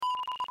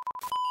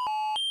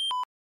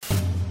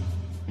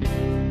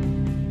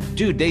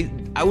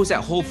Dude, I was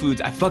at Whole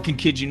Foods. I fucking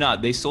kid you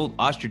not. They sold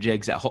ostrich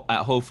eggs at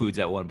Whole Foods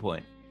at one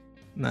point.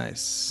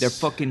 Nice. They're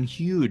fucking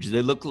huge.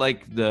 They look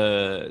like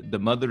the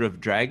mother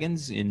of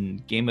dragons in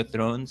Game of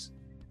Thrones.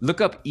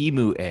 Look up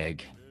emu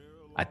egg.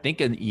 I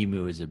think an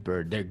emu is a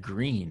bird. They're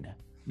green.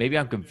 Maybe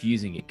I'm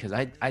confusing it because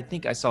I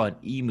think I saw an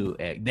emu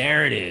egg.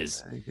 There it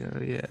is. There you go,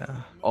 yeah.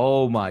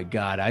 Oh my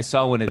God. I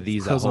saw one of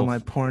these. Close on my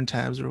porn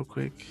tabs real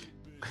quick.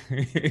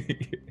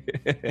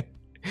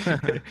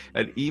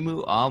 An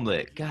emu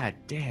omelet. God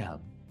damn.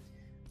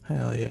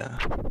 Hell yeah.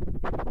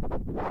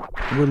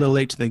 We're a little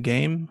late to the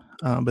game,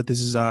 but this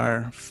is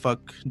our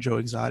Fuck Joe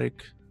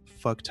Exotic,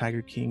 Fuck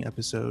Tiger King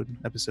episode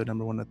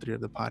number 103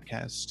 of the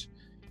podcast.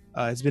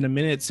 It's been a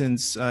minute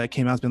since it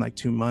came out. It's been like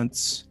 2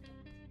 months,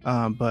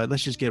 but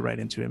let's just get right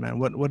into it, man.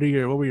 What were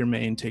your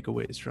main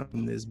takeaways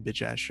from this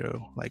bitch ass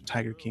show, like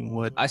Tiger King?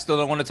 What? I still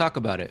don't want to talk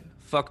about it.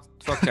 Fuck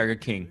Tiger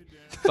King.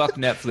 Fuck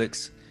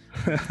Netflix.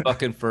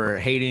 Fucking for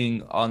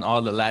hating on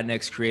all the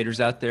Latinx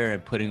creators out there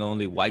and putting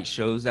only white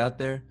shows out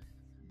there.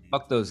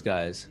 Fuck those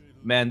guys.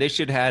 Man, they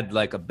should have had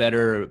like a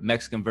better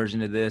Mexican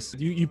version of this.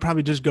 You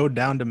probably just go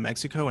down to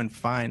Mexico and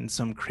find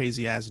some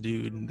crazy ass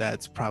dude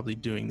that's probably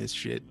doing this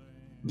shit.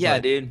 Yeah,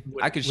 dude.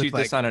 I could shoot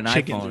this on an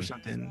iPhone. Or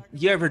something.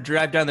 You ever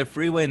drive down the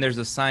freeway and there's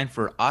a sign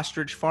for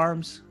ostrich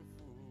farms?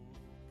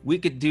 We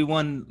could do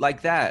one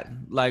like that,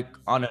 like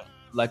on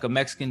a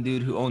Mexican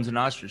dude who owns an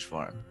ostrich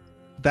farm.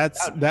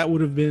 That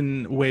would have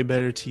been way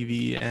better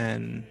TV,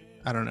 and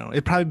I don't know.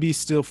 It'd probably be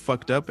still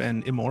fucked up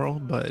and immoral,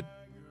 but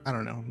I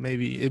don't know.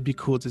 Maybe it'd be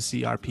cool to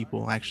see our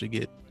people actually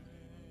get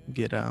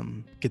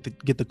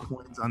the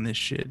coins on this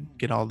shit.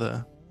 Get all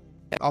the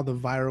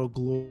viral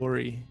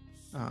glory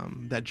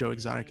that Joe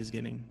Exotic is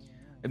getting.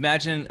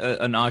 Imagine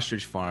an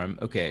ostrich farm.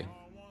 Okay,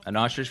 an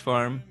ostrich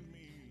farm,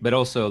 but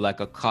also like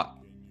a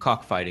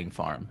cockfighting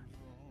farm.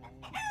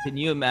 Can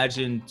you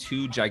imagine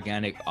 2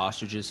 gigantic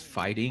ostriches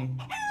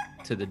fighting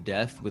to the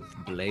death with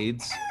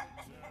blades?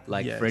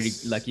 Like yes. Freddy,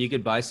 like you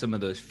could buy some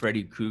of those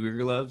Freddy Krueger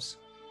gloves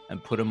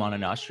and put them on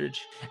an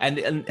ostrich. And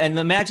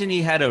imagine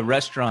he had a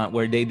restaurant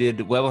where they did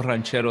huevos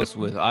rancheros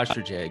with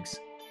ostrich eggs.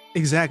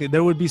 Exactly.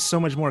 There would be so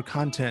much more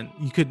content.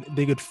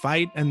 They could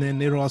fight, and then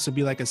there would also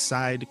be like a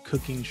side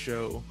cooking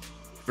show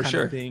for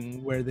sure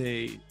thing where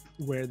they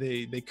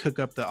cook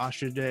up the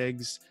ostrich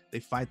eggs, they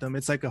fight them.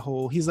 It's like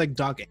he's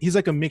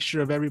like a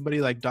mixture of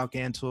everybody, like Doc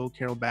Antle,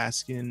 Carol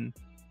Baskin,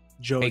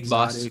 Joe Cake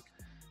Exotic, Boss.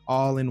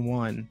 All in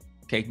one.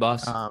 Cake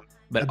Boss,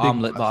 but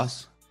Omelet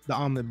Boss. The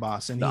Omelet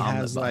Boss. And the he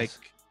has boss. like,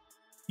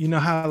 you know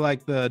how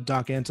like the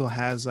Doc Antle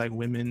has like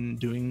women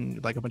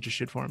doing like a bunch of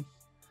shit for him?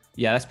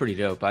 Yeah, that's pretty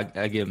dope. I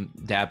give him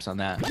dabs on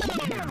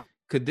that.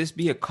 Could this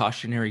be a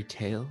cautionary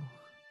tale,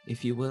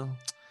 if you will?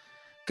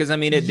 Because I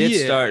mean, it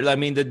did start. I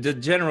mean, the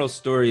general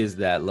story is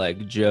that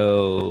like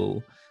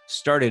Joe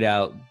started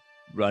out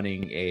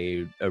running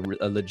a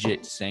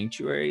legit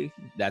sanctuary.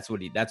 That's what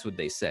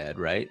they said,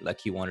 right? Like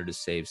he wanted to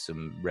save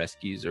some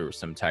rescues or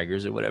some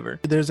tigers or whatever.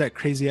 There's that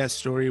crazy ass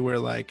story where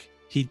like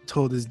he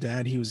told his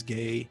dad he was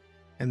gay,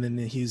 and then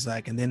he's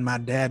like, and then my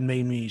dad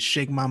made me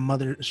shake my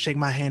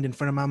hand in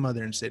front of my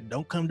mother and said,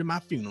 "Don't come to my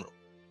funeral."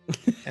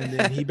 And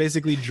then he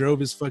basically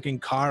drove his fucking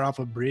car off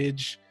a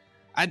bridge.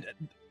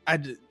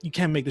 You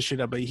can't make this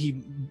shit up, but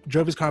he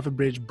drove his car off a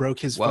bridge, broke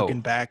his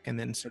fucking back, and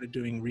then started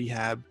doing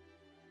rehab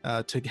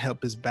to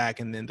help his back.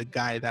 And then the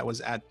guy that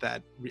was at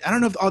that, I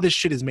don't know if all this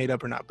shit is made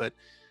up or not, but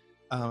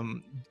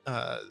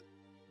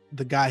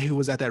the guy who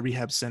was at that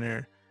rehab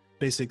center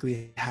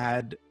basically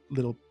had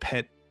little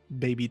pet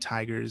baby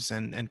tigers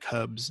and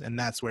cubs, and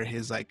that's where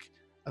his like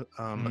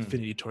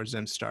affinity towards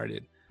them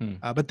started.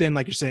 But then,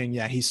 like you're saying,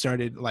 yeah, he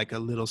started like a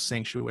little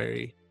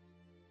sanctuary,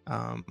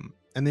 and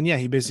then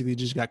he basically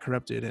just got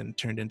corrupted and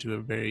turned into a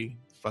very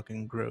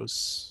fucking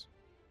gross,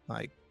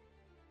 like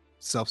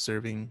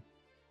self-serving,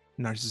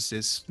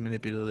 narcissist,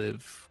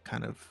 manipulative,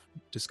 kind of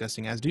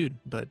disgusting ass dude.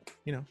 But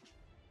you know,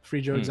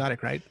 free Joe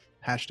Exotic, right?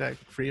 Hashtag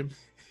free him.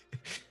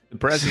 The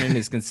president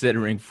is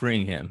considering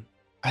freeing him.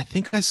 I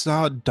think I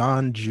saw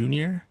Don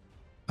Jr.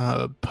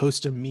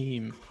 Post a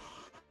meme.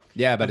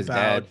 Yeah, about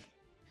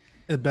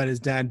his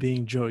dad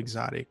being Joe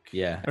Exotic.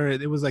 Yeah, or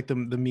it was like the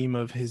meme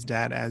of his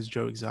dad as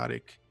Joe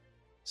Exotic.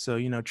 So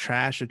you know,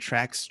 trash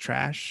attracts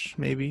trash.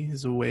 Maybe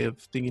is a way of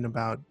thinking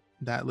about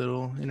that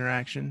little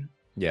interaction.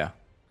 Yeah.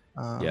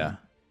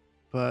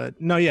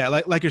 But no, yeah,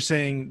 like you're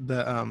saying,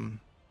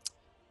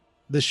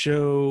 the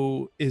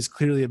show is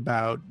clearly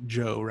about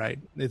Joe, right?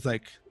 It's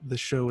like the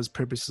show was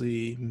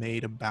purposely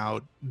made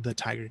about the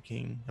Tiger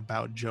King,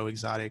 about Joe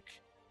Exotic.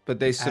 But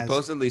they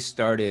supposedly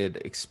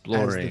started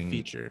exploring the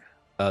feature.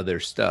 Other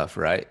stuff,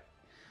 right?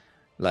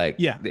 Like,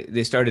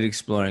 they started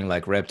exploring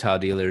like reptile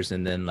dealers,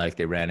 and then like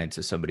they ran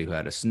into somebody who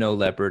had a snow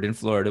leopard in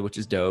Florida, which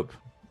is dope.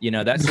 You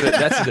know, that's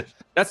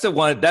the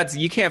one that's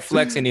you can't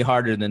flex any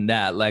harder than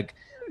that. Like,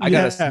 I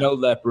got a snow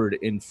leopard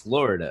in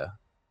Florida.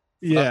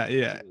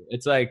 Yeah.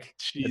 It's like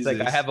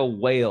I have a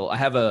whale. I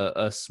have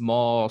a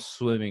small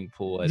swimming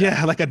pool.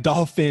 Yeah, like a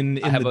dolphin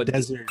in the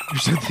desert or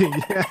something.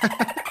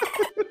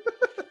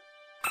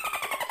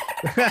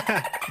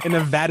 in a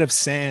vat of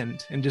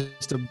sand, and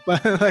just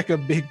like a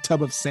big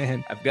tub of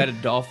sand. I've got a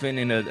dolphin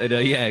in a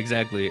yeah,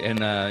 exactly.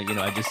 And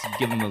I just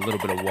give them a little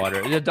bit of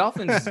water. The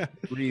dolphins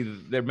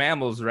breathe. They're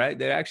mammals, right?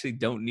 They actually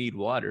don't need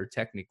water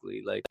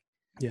technically. Like,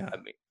 yeah, I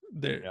mean,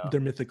 they're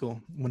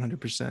mythical,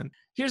 100%.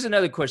 Here's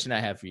another question I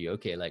have for you.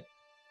 Okay, like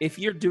if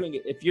you're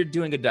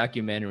doing a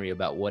documentary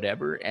about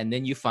whatever, and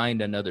then you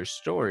find another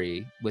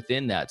story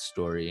within that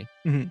story,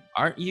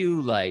 aren't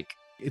you like?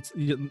 It's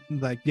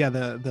like, yeah,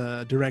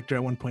 the director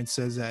at one point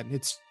says that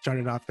it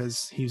started off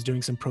as he was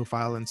doing some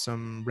profile in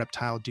some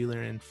reptile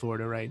dealer in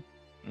Florida, right?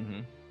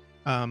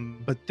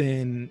 But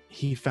then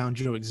he found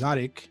Joe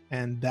Exotic,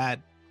 and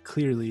that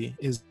clearly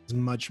is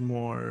much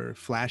more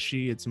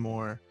flashy. It's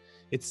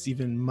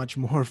even much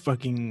more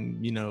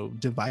fucking,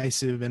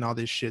 divisive and all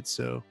this shit.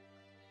 So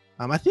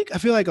I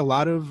feel like a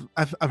lot of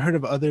I've heard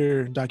of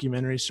other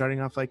documentaries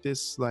starting off like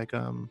this, like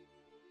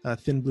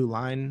Thin Blue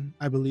Line,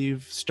 I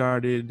believe,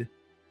 started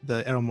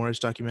the Errol Morris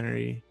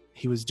documentary.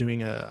 He was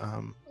doing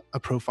a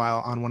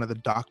profile on one of the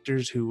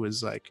doctors who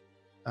was like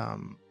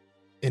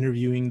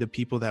interviewing the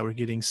people that were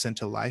getting sent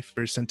to life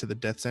or sent to the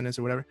death sentence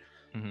or whatever.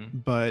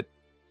 But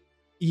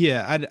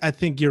yeah, I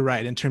think you're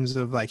right in terms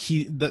of like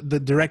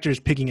the director is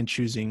picking and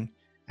choosing,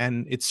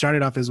 and it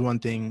started off as one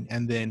thing,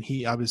 and then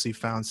he obviously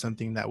found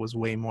something that was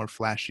way more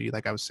flashy,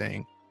 like I was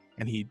saying,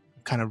 and he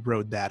kind of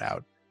rode that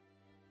out.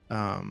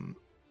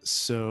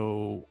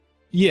 So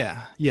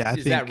yeah, I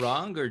think, that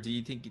wrong, or do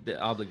you think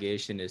the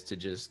obligation is to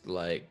just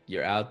like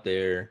you're out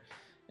there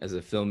as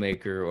a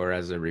filmmaker or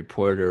as a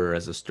reporter or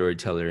as a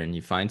storyteller, and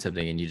you find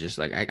something and you just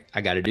like,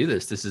 I got to do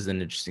this. This is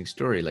an interesting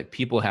story. Like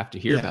people have to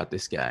hear about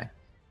this guy.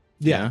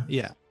 Yeah.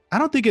 I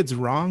don't think it's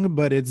wrong,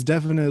 but it's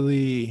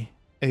definitely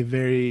a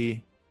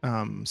very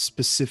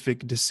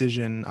specific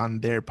decision on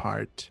their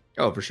part.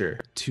 Oh, for sure.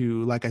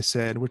 To, like I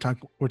said, we're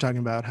talking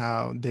about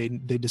how they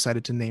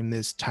decided to name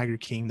this Tiger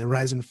King, the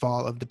rise and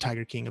fall of the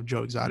Tiger King of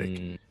Joe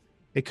Exotic.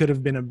 It could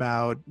have been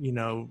about,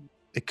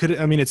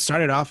 it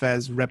started off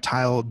as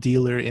reptile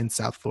dealer in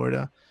South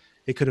Florida.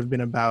 It could have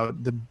been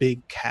about the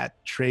big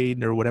cat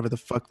trade or whatever the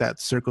fuck,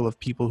 that circle of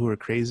people who are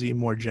crazy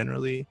more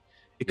generally.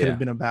 It could have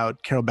been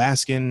about Carole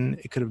Baskin.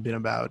 It could have been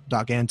about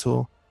Doc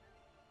Antle.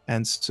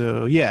 And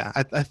so, yeah,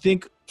 I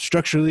think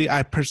structurally,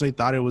 I personally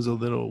thought it was a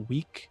little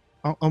weak,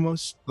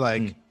 almost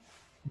like,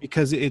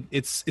 because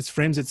it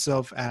frames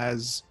itself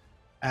as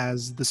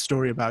the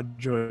story about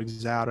Joe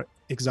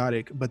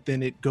Exotic, but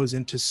then it goes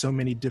into so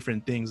many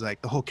different things,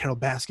 like the whole Carole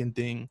Baskin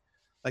thing,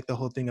 like the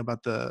whole thing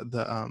about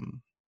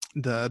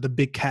the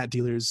big cat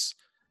dealers.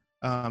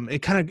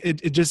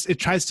 It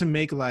tries to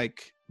make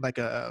like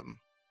a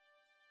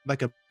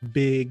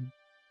big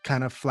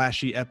kind of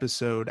flashy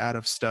episode out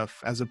of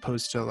stuff, as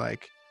opposed to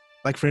like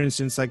for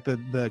instance, like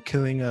the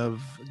killing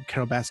of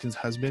Carole Baskin's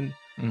husband.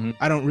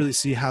 I don't really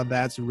see how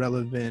that's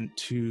relevant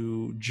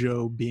to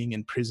Joe being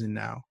in prison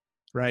now,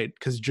 right?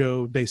 Because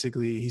Joe,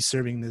 basically, he's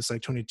serving this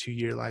like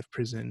 22-year life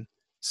prison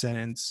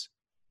sentence,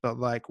 but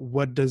like,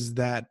 what does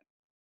that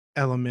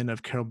element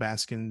of Carole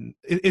Baskin,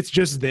 it's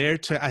just there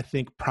to, I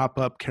think, prop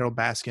up Carole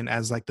Baskin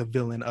as like the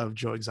villain of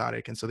Joe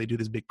Exotic, and so they do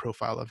this big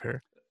profile of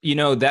her.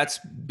 That's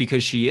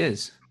because she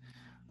is.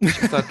 She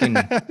fucking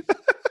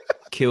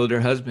killed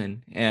her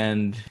husband,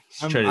 and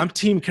I'm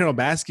team Carole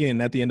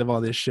Baskin at the end of all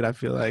this shit. I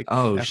feel like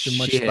after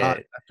much thought,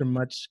 after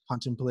much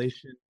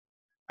contemplation,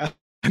 I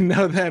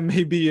know that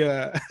may be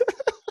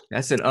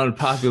that's an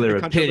unpopular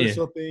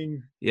opinion.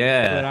 Thing.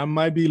 Yeah, but I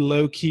might be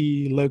low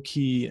key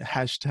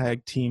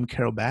hashtag team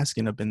Carole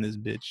Baskin up in this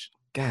bitch.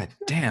 God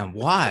damn,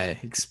 why?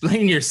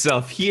 Explain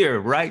yourself here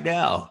right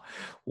now.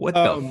 What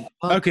the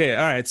fuck? Okay,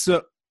 all right.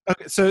 So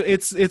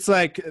it's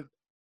like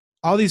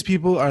all these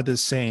people are the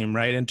same,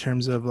 right? In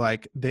terms of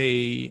like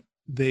they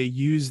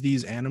use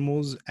these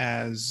animals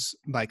as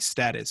like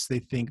status. They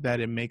think that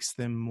it makes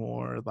them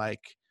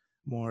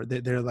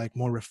they're like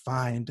more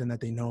refined, and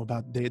that they know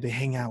about, they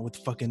hang out with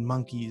fucking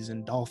monkeys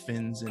and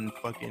dolphins and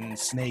fucking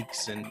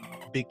snakes and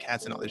big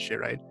cats and all this shit,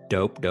 right?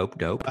 Dope.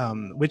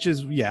 Which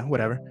is, yeah,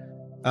 whatever.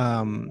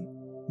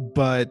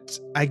 But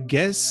I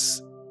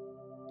guess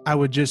I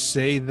would just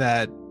say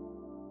that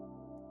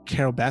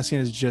Carole Baskin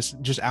has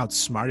just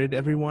outsmarted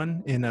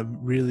everyone in a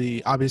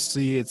really,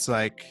 obviously it's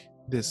like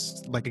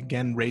this, like,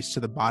 again, race to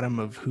the bottom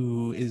of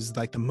who is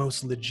like the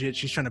most legit.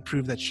 She's trying to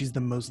prove that she's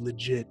the most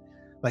legit.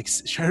 Like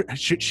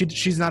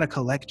she's not a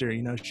collector,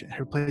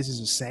 her place is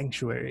a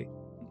sanctuary.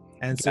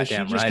 And so she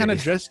just kind of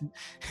dressed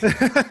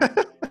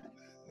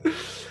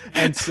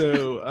and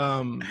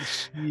so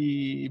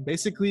she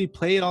basically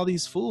played all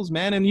these fools,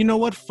 man. And you know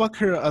what? Fuck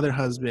her other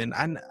husband.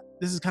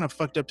 This is kind of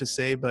fucked up to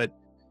say, but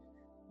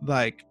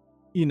like,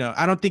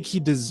 I don't think he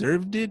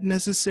deserved it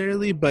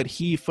necessarily, but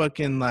he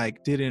fucking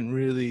like didn't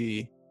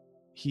really,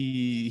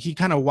 he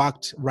kind of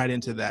walked right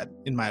into that,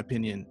 in my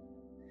opinion.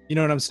 You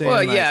know what I'm saying?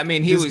 Well, yeah, I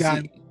mean, he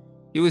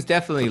was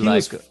definitely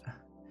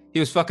he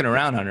was fucking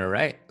around on her,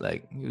 right?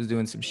 Like he was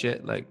doing some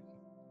shit, like.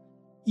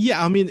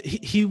 Yeah, I mean,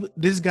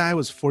 this guy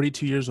was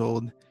 42 years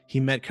old. He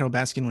met Carole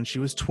Baskin when she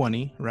was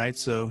 20, right?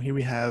 So here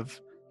we have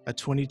a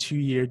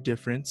 22-year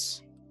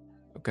difference.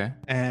 Okay.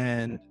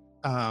 And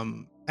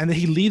and then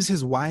he leaves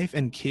his wife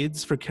and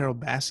kids for Carol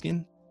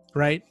Baskin,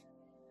 right?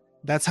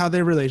 That's how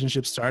their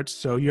relationship starts.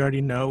 So you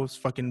already know it's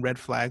fucking red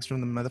flags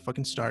from the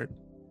motherfucking start.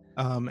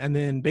 And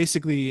then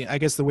basically, I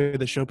guess the way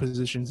the show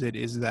positions it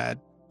is that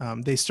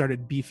they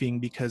started beefing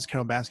because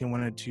Carol Baskin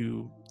wanted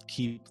to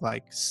keep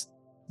like,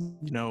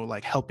 you know,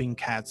 like helping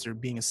cats or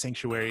being a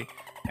sanctuary,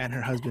 and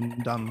her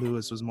husband Don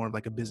Lewis was more of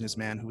like a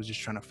businessman who was just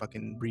trying to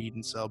fucking breed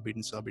and sell.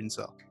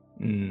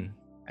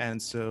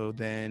 And so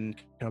then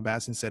Carol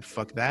Baskin said,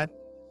 "Fuck that,"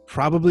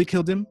 probably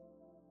killed him.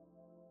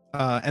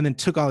 And then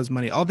took all his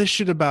money. All this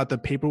shit about the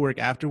paperwork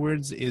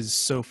afterwards is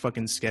so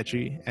fucking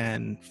sketchy,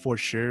 and for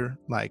sure,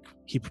 like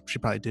she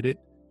probably did it.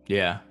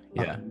 Yeah.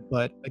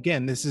 But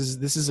again, this is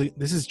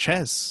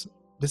chess.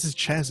 This is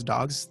chess,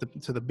 dogs.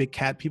 To the big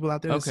cat people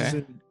out there,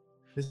 Okay.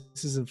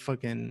 This is a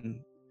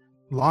fucking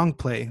long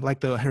play.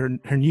 Like her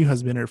new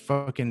husband, her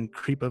fucking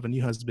creep of a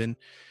new husband,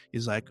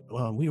 is like,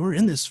 well, we were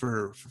in this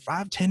for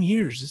 5-10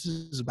 years. This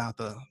is about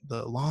the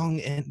long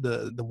end,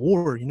 the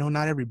war. You know,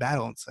 not every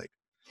battle. It's like.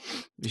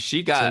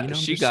 She got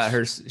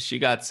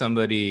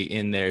somebody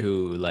in there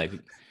who, like,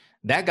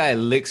 that guy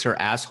licks her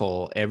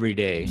asshole every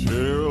day.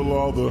 Tell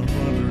all the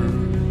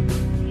hunters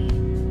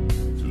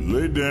to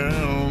lay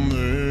down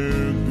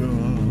their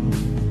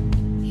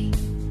guns.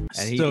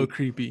 And so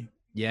creepy.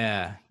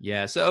 Yeah.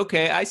 So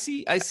okay, I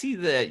see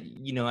that,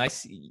 you know, I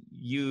see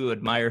you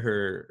admire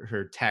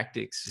her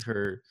tactics,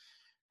 her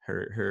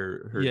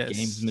yes.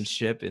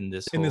 gamesmanship in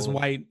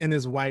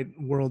this white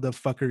world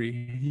of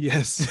fuckery.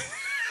 Yes.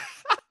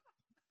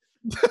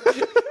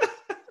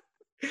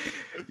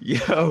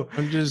 Yo,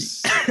 I'm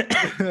just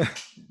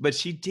but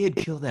she did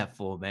kill that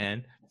fool,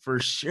 man, for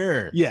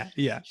sure. Yeah.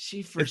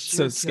 She for it's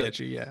sure so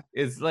sketchy. Yeah,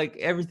 it's like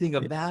everything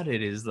about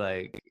it is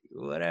like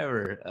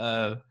whatever.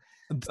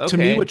 Okay. To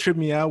me, what tripped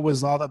me out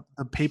was all the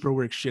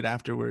paperwork shit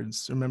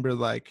afterwards. Remember,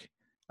 like,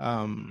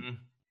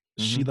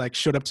 she like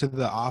showed up to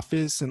the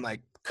office and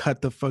like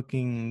cut the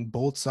fucking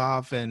bolts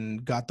off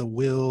and got the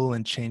will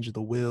and changed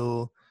the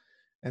will.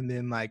 And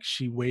then like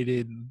she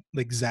waited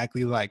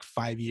exactly like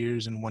 5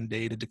 years and 1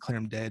 day to declare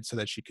him dead so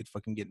that she could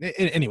fucking get it.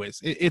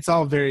 Anyways, it's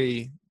all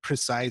very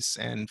precise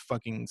and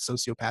fucking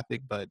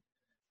sociopathic. But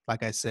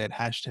like I said,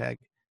 hashtag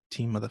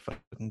team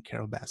motherfucking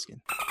Carol Baskin.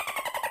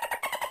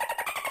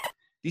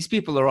 These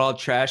people are all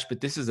trash, but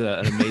this is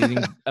an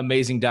amazing,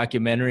 amazing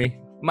documentary.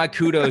 My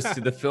kudos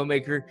to the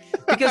filmmaker,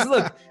 because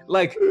look,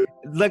 like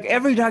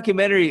every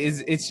documentary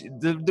it's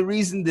the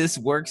reason this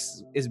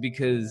works is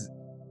because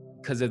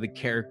of the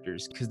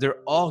characters, because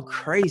they're all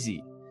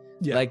crazy.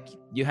 Yeah. Like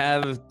you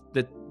have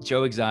the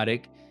Joe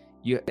Exotic,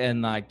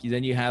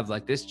 then you have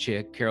like this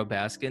chick Carol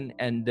Baskin,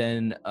 and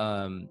then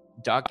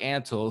Doc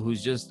Antle,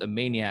 who's just a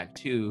maniac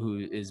too, who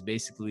is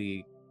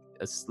basically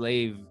a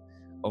slave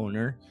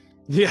owner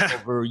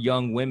over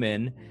young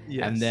women.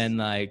 Yes. And then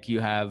like you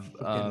have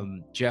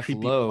Jeff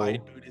Lowe,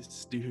 white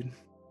Buddhist dude.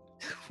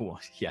 Well,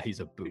 yeah, he's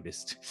a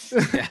Buddhist.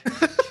 Yeah.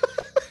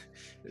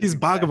 He's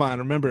Bhagavan,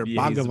 remember?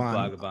 Yeah, Bhagavan. He's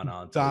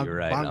Bhagavan. You're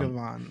right.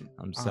 Bhagavan.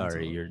 I'm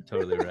sorry. You're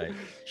totally right.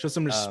 Show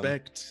some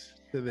respect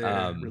to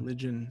their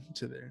religion,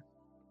 to their...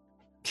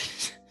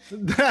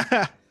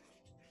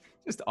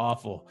 Just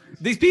awful.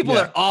 These people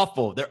are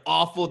awful. They're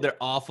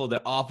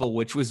awful,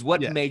 which was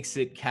what makes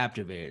it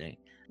captivating.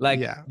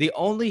 Like, the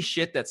only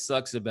shit that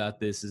sucks about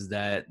this is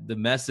that the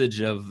message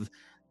of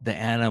the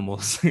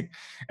animals,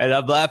 and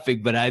I'm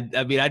laughing, but I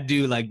mean, I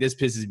do, like, this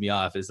pisses me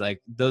off. Is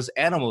like, those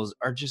animals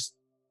are just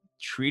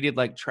treated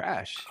like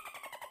trash.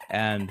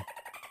 And,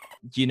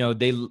 you know,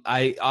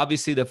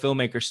 obviously the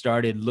filmmaker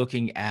started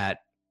looking at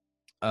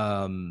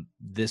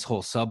this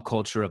whole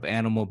subculture of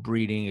animal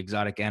breeding,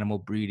 exotic animal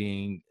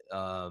breeding,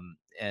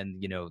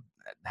 and, you know,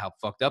 how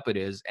fucked up it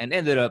is, and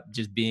ended up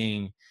just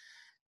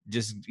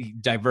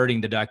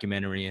diverting the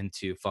documentary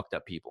into fucked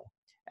up people.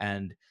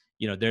 And,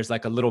 you know, there's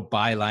like a little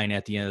byline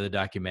at the end of the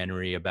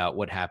documentary about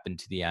what happened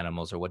to the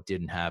animals or what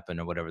didn't happen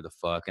or whatever the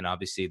fuck. And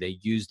obviously they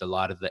used a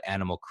lot of the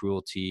animal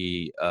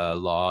cruelty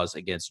laws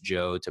against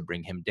Joe to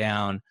bring him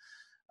down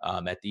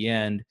at the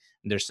end.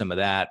 And there's some of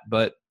that,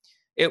 but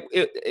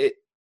it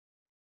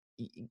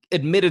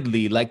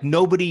admittedly, like,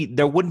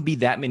 there wouldn't be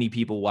that many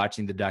people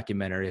watching the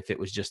documentary if it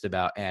was just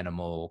about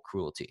animal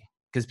cruelty,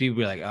 because people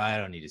be like, oh, I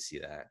don't need to see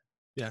that.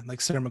 Yeah,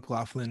 like Sarah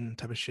McLachlan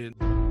type of shit.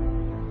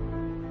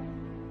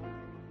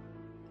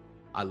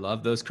 I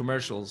love those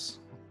commercials.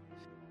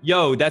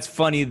 Yo, that's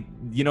funny.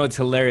 You know, it's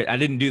hilarious. I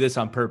didn't do this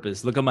on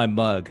purpose. Look at my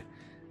mug.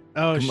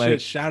 Oh, shit.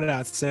 Shout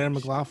out Sarah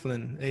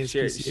McLachlan,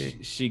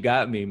 ASPCA. She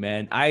got me,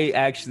 man. I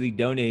actually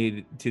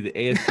donated to the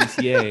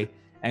ASPCA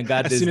and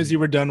got this. As soon as you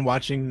were done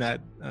watching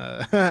that.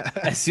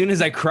 As soon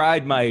as I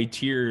cried my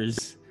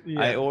tears,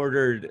 I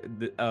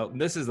ordered.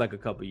 This is like a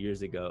couple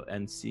years ago.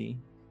 And see,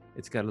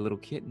 it's got a little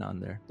kitten on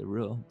there. The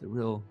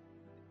real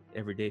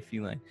everyday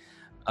feline.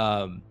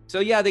 So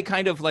yeah, they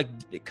kind of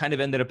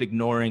ended up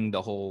ignoring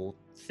the whole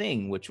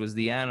thing, which was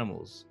the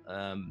animals.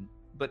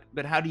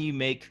 But how do you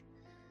make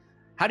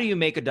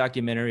a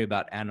documentary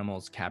about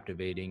animals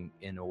captivating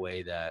in a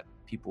way that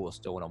people will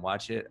still want to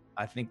watch it?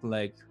 I think,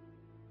 like,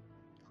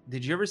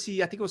 did you ever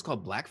see, I think it was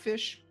called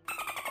Blackfish?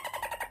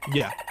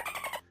 Yeah,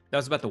 That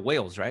was about the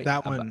whales, right?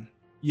 that one.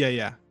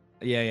 Yeah.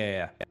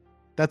 Yeah.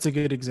 That's a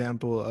good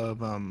example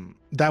of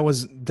that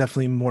was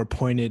definitely more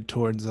pointed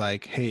towards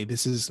like, hey,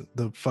 this is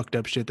the fucked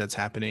up shit that's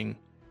happening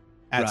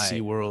at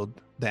SeaWorld.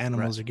 The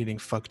animals are getting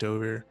fucked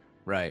over.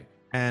 Right.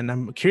 And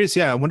I'm curious,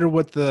 I wonder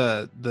what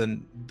the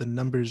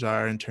numbers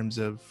are in terms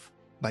of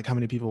like how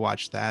many people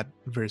watch that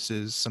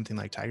versus something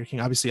like Tiger King.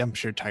 Obviously, I'm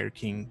sure Tiger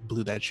King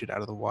blew that shit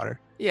out of the water.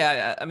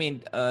 Yeah, I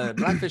mean,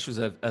 Blackfish was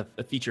a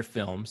feature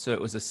film, so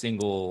it was a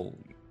single,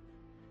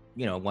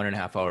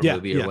 1.5 hour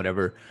movie or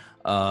whatever.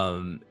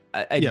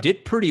 I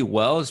did pretty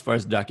well as far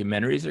as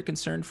documentaries are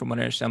concerned, from what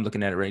I understand. I'm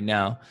looking at it right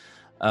now,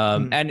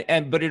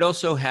 but it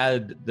also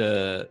had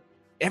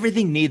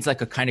everything needs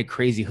like a kind of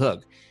crazy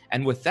hook,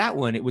 and with that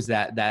one, it was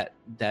that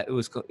it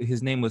was,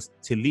 his name was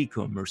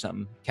Tilikum or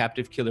something,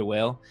 captive killer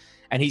whale,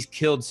 and he's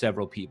killed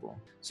several people.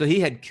 So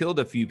he had killed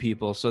a few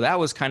people. So that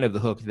was kind of the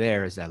hook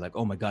there, is that like,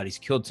 oh my God, he's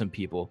killed some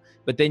people.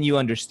 But then you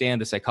understand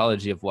the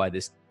psychology of why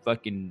this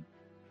fucking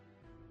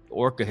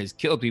orca has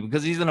killed people,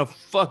 because he's in a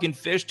fucking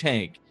fish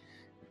tank.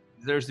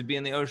 He deserves to be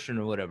in the ocean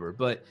or whatever.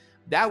 But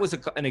that was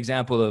an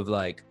example of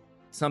like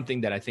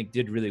something that I think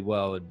did really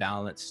well. It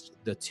balanced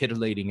the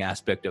titillating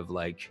aspect of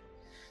like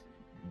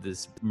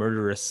this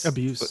murderous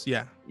abuse.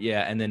 Yeah,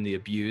 and then the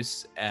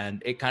abuse.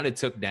 And it kind of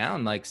took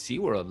down like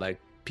SeaWorld. Like,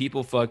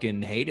 people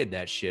fucking hated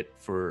that shit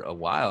for a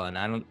while, and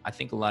I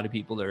think a lot of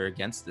people are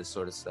against this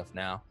sort of stuff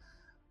now.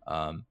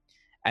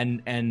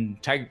 And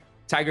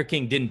Tiger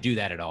King didn't do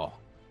that at all.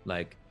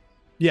 Like,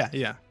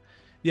 yeah,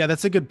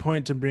 that's a good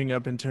point to bring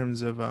up in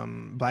terms of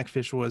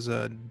Blackfish was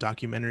a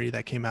documentary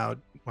that came out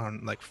on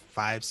like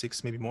 5,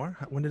 6, maybe more.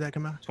 When did that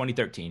come out?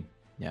 2013.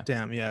 Yeah.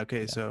 Damn. Yeah.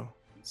 Okay. Yeah. So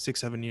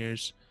 6-7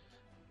 years,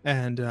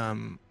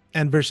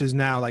 and versus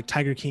now, like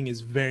Tiger King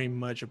is very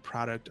much a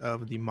product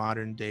of the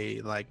modern day,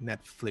 like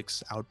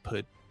Netflix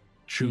output,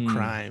 true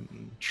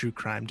crime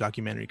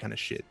documentary kind of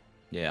shit.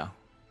 Yeah.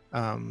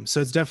 So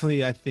it's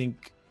definitely, I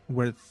think,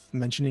 worth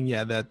mentioning,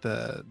 that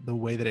the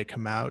way that it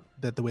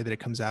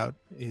comes out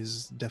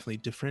is definitely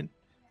different,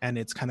 and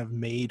it's kind of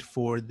made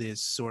for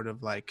this sort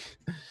of like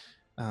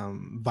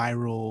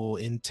viral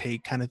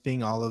intake kind of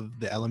thing, all of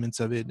the elements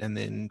of it, and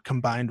then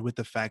combined with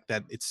the fact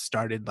that it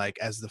started like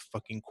as the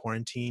fucking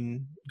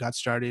quarantine got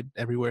started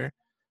everywhere,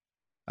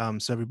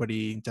 so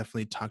everybody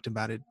definitely talked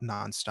about it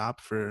nonstop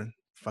for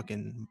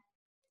fucking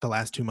the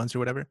last 2 months or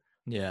whatever.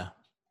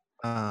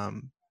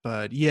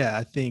 But yeah,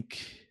 I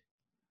think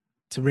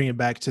to bring it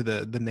back to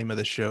the name of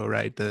the show,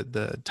 right,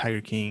 the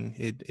Tiger King,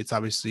 it's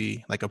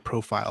obviously like a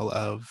profile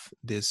of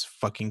this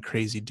fucking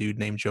crazy dude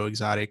named Joe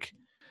Exotic.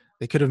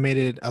 They could have made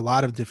it a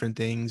lot of different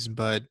things,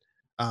 but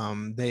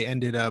they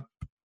ended up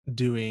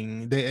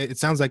doing. It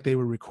sounds like they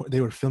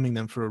were filming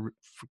them for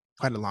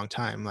quite a long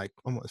time. Like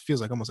it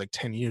feels like almost like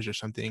 10 years or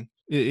something.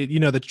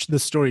 The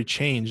story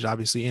changed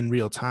obviously in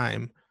real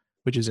time,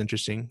 which is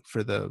interesting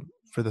for the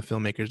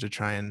filmmakers to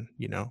try and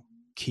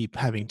keep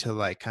having to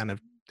like kind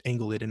of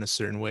angle it in a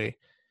certain way.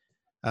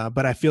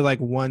 But I feel like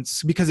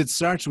because it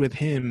starts with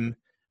him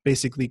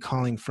basically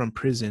calling from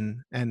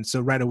prison, and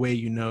so right away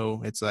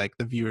it's like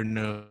the viewer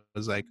knows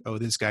like, oh,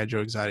 this guy Joe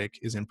Exotic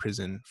is in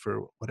prison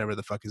for whatever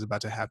the fuck is about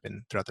to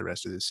happen throughout the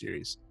rest of this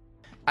series.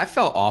 I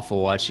felt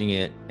awful watching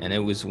it, and it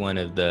was one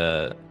of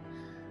the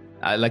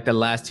like the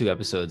last 2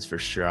 episodes for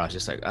sure. I was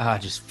just like,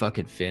 just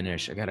fucking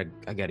finish. I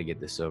gotta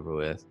get this over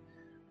with.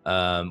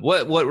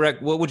 What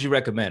would you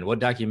recommend? What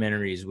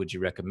documentaries would you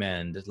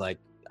recommend, like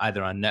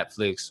either on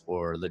Netflix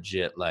or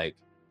legit like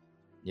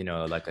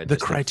like the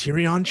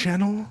Criterion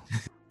Channel?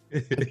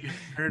 Have you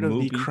heard of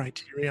the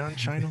Criterion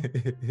Channel?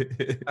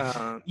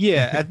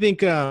 I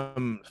think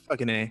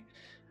fucking A.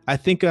 I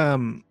think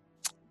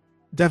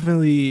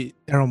definitely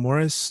Errol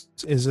Morris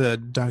is a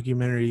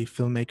documentary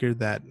filmmaker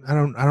that I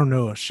don't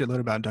know a shitload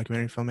about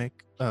documentary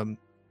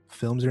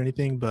films or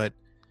anything, but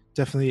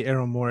definitely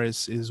Errol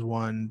Morris is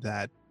one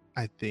that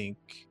I think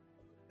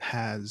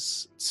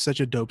has such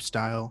a dope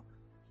style.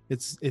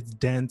 It's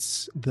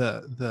dense.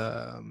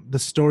 The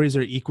stories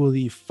are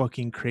equally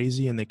fucking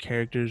crazy, and the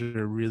characters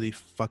are really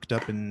fucked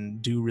up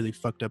and do really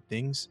fucked up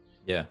things.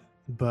 Yeah.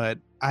 But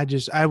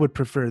I would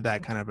prefer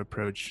that kind of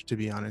approach, to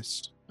be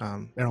honest.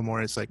 Errol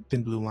Morris, like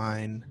Thin Blue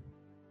Line.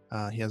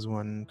 He has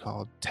one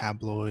called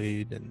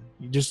Tabloid, and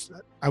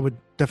I would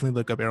definitely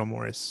look up Errol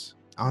Morris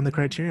on the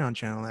Criterion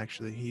Channel.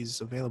 Actually,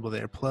 he's available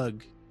there.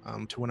 Plug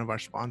to one of our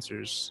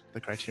sponsors,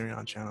 the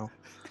Criterion Channel.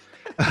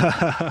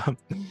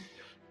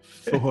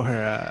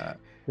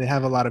 They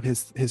have a lot of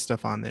his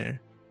stuff on there.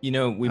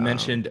 We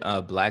mentioned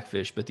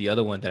Blackfish, but the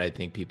other one that I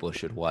think people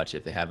should watch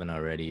if they haven't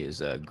already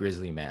is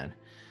Grizzly Man,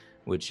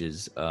 which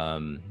is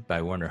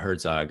by Werner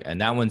Herzog,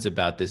 and that one's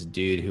about this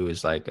dude who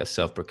is like a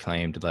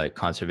self-proclaimed like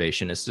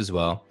conservationist as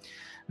well,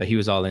 but he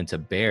was all into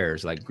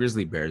bears, like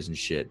grizzly bears and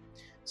shit.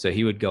 So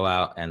he would go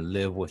out and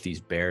live with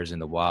these bears in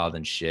the wild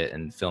and shit,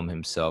 and film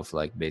himself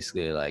like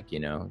basically like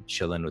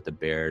chilling with the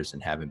bears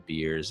and having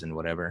beers and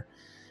whatever,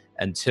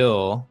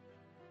 until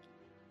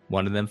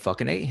one of them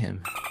fucking ate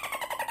him.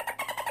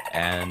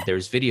 And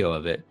there's video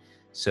of it.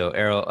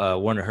 So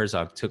Werner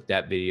Herzog took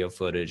that video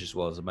footage as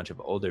well as a bunch of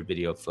older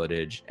video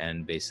footage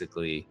and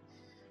basically,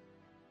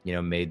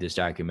 made this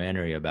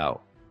documentary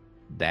about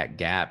that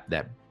gap,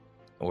 that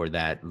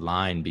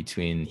line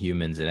between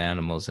humans and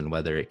animals, and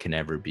whether it can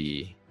ever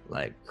be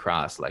like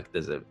crossed. Like,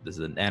 does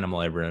an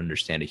animal ever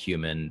understand a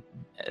human,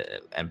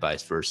 and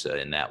vice versa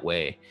in that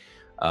way?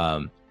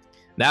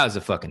 That was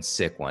a fucking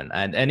sick one.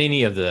 And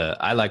any of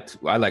I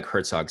like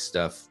Herzog's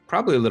stuff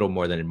probably a little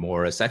more than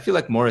Morris. I feel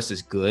like Morris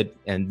is good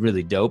and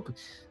really dope,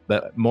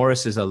 but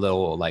Morris is a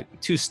little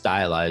like too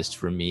stylized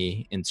for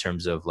me in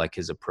terms of like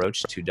his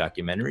approach to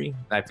documentary.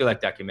 I feel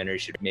like documentary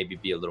should maybe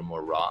be a little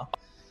more raw.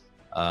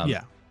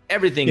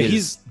 Everything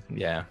is.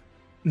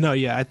 No,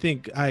 yeah, I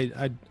think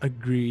I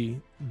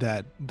agree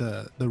that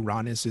the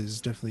rawness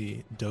is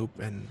definitely dope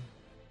and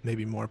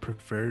maybe more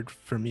preferred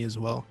for me as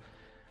well.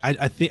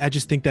 I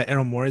just think that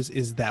Errol Morris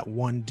is that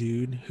one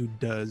dude who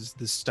does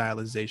the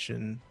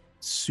stylization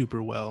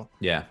super well.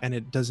 Yeah. And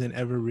it doesn't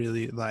ever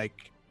really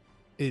like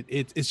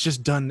it's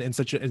just done in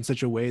such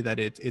a way that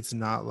it's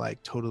not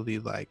like totally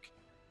like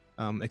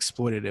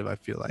exploitative, I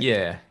feel like.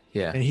 Yeah.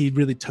 And he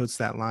really totes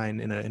that line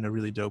in a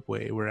really dope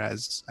way.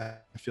 Whereas I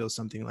feel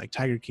something like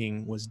Tiger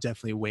King was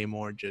definitely way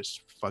more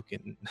just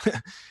fucking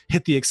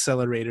hit the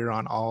accelerator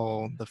on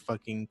all the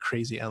fucking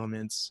crazy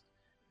elements.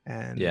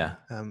 And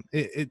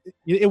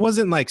it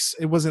wasn't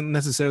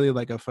necessarily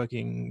like a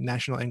fucking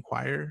National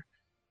Enquirer.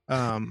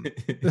 It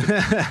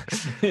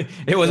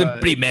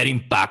wasn't Primer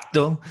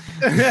Impacto.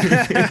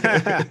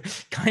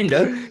 kind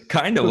of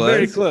was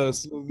very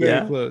close.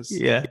 Very close.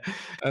 Yeah,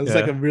 it was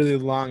like a really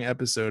long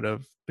episode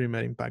of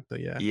Primer Impacto.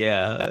 No,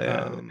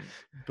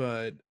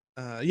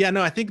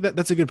 I think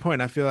that's a good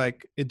point. I feel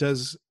like it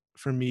does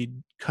for me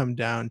come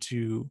down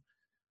to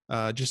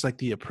just like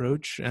the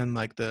approach and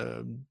like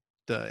the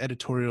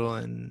editorial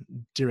and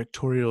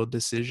directorial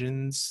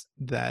decisions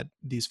that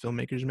these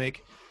filmmakers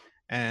make.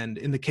 And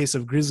in the case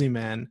of Grizzly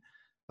Man,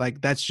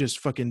 like that's just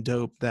fucking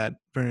dope that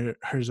Werner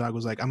Herzog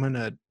was like, I'm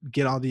gonna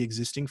get all the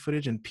existing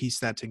footage and piece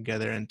that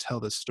together and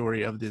tell the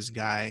story of this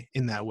guy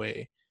in that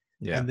way.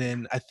 And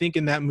then I think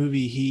in that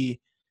movie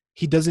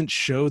he doesn't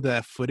show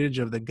the footage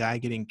of the guy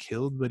getting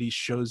killed, but he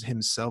shows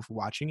himself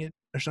watching it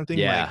or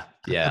something. I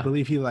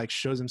believe he like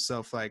shows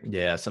himself like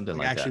something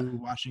like actually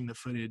that. Watching the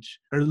footage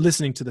or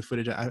listening to the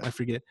footage. I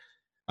forget.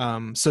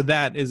 So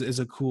that is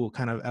a cool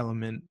kind of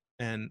element.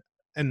 And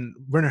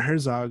Werner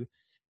Herzog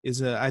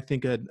is I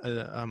think a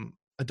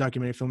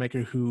documentary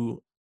filmmaker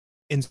who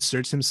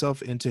inserts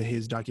himself into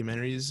his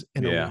documentaries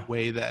in a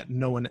way that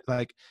no one,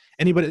 like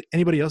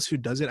anybody else who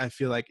does it, I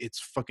feel like it's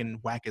fucking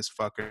whack as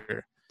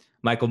fucker.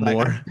 Michael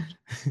Moore.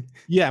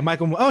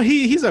 Michael Moore. Oh,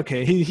 he's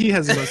okay. He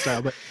has no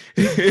style. But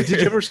did you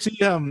ever see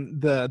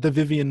the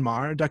Vivian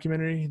Marr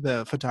documentary,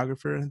 the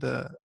photographer?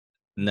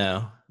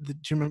 No.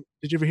 Did you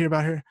ever hear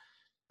about her?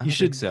 You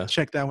should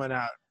check that one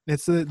out.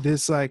 It's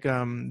this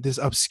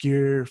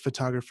obscure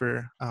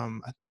photographer.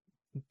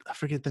 I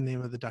forget the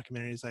name of the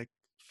documentary. It's like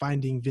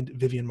Finding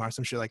Vivian Marr,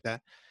 some shit like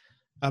that.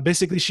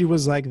 Basically, she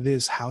was like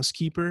this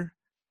housekeeper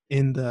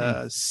in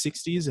the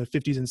 60s,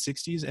 50s and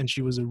 60s, and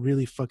she was a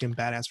really fucking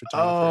badass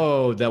photographer.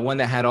 Oh, the one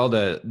that had all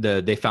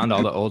they found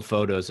all the old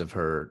photos of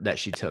her that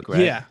she took,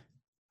 right?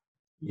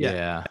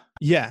 Yeah.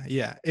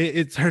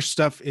 It's her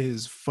stuff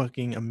is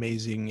fucking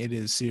amazing. It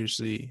is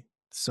seriously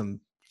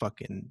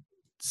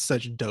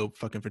such dope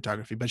fucking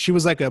photography. But she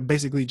was like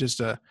basically just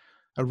a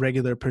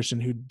regular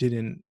person who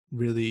didn't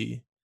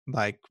really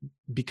like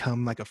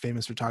become like a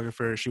famous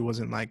photographer. She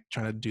wasn't like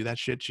trying to do that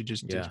shit. She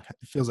just did,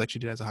 it feels like she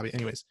did as a hobby.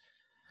 Anyways,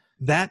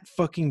 that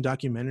fucking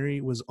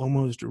documentary was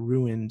almost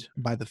ruined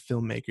by the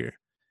filmmaker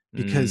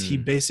because he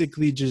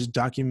basically just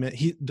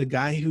the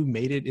guy who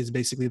made it is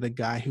basically the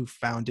guy who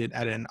found it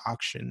at an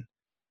auction.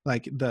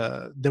 Like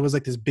there was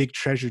like this big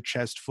treasure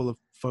chest full of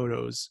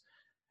photos,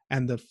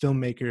 and the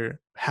filmmaker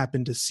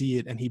happened to see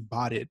it and he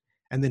bought it.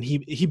 And then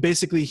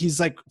he's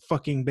like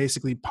fucking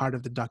basically part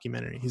of the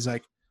documentary. He's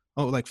like,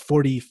 oh, like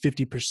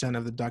 40-50%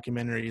 of the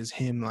documentary is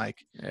him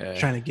like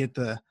trying to get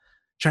the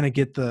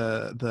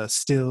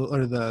still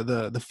or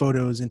the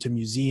photos into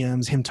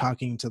museums, him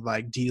talking to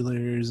like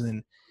dealers,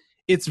 and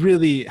it's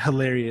really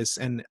hilarious.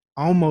 And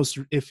almost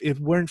if it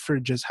weren't for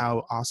just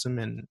how awesome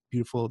and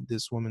beautiful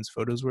this woman's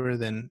photos were,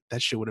 then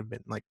that shit would have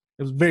been like,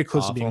 it was very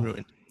close to being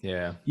ruined.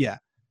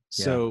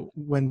 So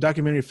when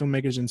documentary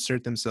filmmakers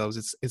insert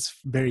themselves, it's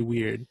very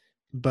weird.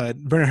 But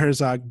Werner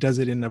Herzog does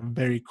it in a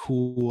very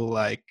cool,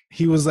 like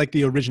he was like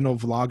the original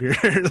vlogger.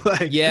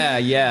 Like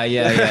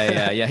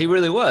he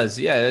really was.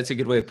 Yeah, that's a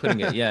good way of putting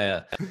it.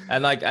 Yeah.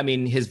 And like, I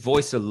mean, his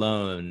voice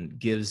alone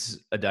gives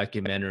a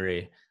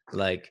documentary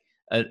like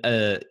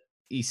a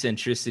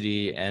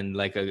eccentricity and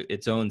like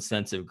its own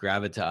sense of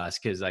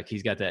gravitas, because like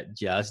he's got that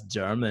just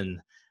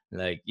German,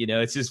 like, you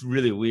know, it's just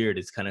really weird.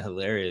 It's kind of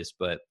hilarious.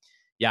 But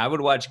yeah, I would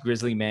watch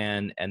Grizzly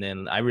Man, and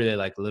then I really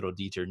like Little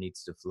Dieter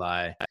Needs to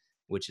Fly,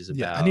 which is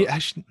about... I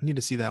need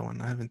to see that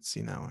one. I haven't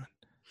seen that one.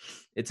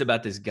 It's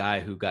about this guy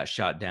who got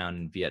shot down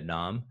in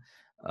Vietnam,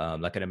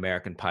 like an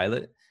American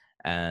pilot,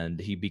 and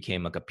he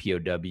became like a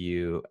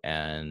POW,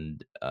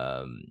 and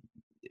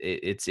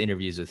it's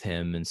interviews with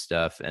him and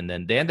stuff. And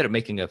then they ended up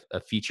making a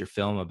feature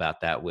film about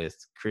that with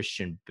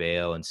Christian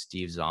Bale and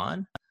Steve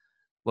Zahn.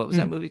 What was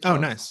that movie called?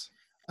 Oh, nice.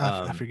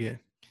 I forget.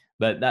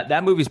 But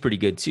that movie's pretty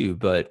good too.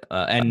 But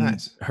and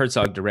nice.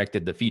 Herzog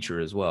directed the feature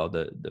as well,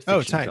 the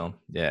fiction film.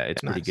 Yeah,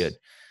 it's pretty good.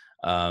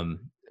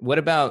 What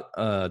about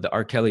the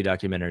R. Kelly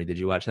documentary? Did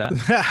you watch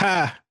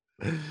that?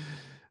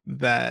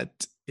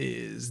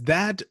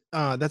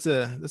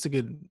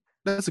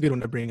 That's a good one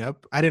to bring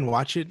up. I didn't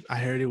watch it. I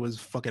heard it was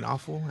fucking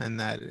awful, and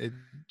that it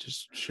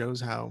just shows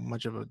how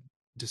much of a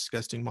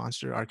disgusting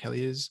monster R.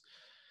 Kelly is.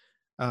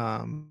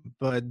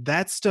 But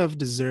that stuff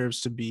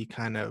deserves to be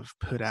kind of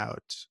put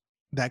out.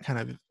 That kind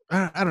of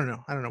I don't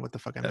know. I don't know what the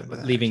fuck I meant by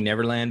that. Leaving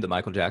Neverland, the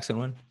Michael Jackson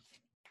one.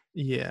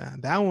 Yeah,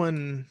 that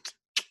one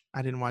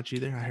I didn't watch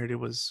either. I heard it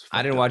was.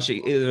 I didn't watch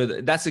it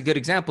either. That's a good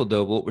example,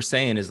 though. What we're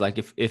saying is like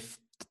if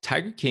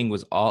Tiger King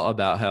was all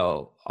about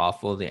how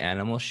awful the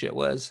animal shit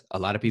was, a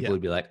lot of people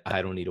would be like,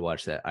 I don't need to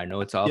watch that. I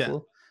know it's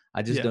awful.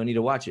 I just don't need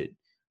to watch it.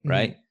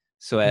 Right.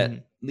 So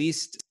at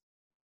least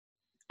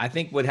I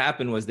think what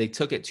happened was they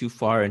took it too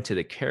far into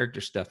the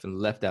character stuff and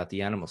left out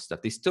the animal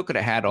stuff. They still could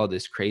have had all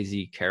this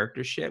crazy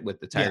character shit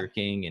with the Tiger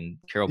King and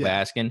Carole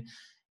Baskin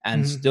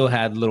and still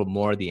had a little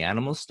more of the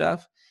animal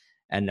stuff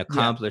and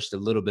accomplished a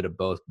little bit of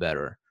both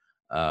better.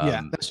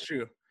 Yeah, that's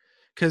true.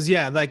 Because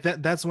like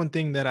that's one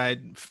thing that I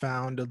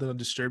found a little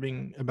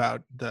disturbing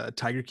about the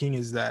Tiger King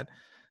is that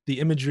the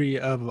imagery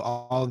of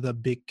all the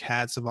big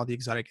cats, of all the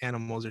exotic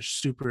animals, are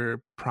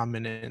super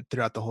prominent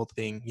throughout the whole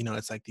thing. You know,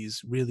 it's like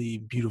these really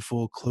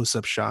beautiful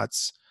close-up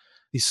shots,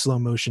 these slow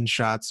motion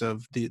shots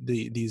of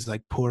these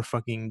like poor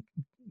fucking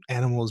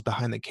animals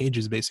behind the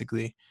cages,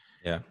 basically.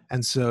 Yeah.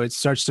 And so it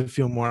starts to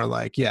feel more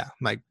like,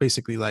 like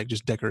basically like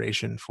just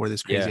decoration for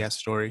this crazy ass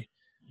story.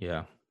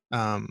 Yeah.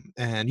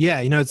 And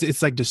you know,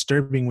 it's like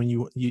disturbing when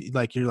you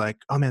like, you're like,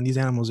 oh man, these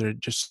animals are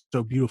just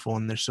so beautiful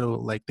and they're so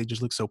like, they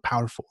just look so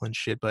powerful and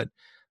shit, but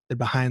they're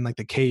behind like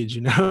the cage,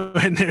 you know,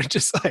 and they're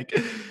just like,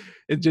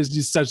 it just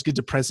starts to get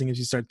depressing as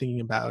you start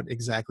thinking about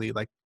exactly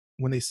like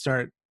when they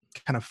start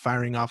kind of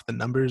firing off the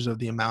numbers of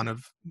the amount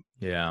of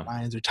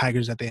lions or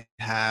tigers that they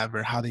have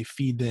or how they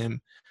feed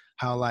them.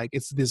 How like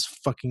it's this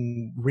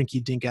fucking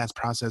rinky-dink ass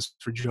process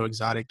for Joe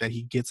Exotic that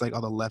he gets like all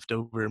the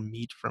leftover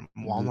meat from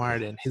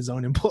Walmart and his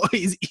own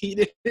employees eat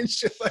it and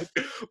shit. Like,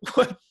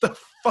 what the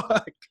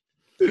fuck?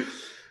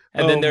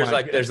 And then there's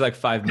like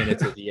 5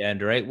 minutes at the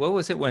end, right? What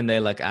was it when they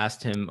like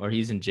asked him, or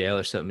he's in jail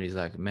or something? He's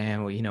like,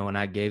 man, well, you know, when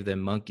I gave them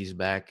monkeys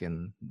back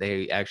and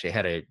they actually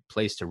had a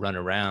place to run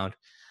around,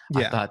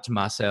 I thought to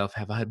myself,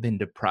 have I been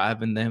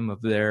depriving them of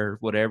their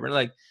whatever?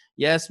 Like,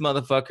 yes,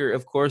 motherfucker,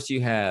 of course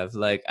you have.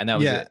 Like, and that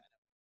was it.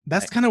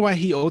 That's kind of why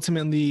he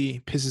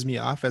ultimately pisses me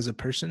off as a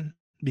person,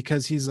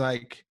 because he's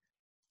like,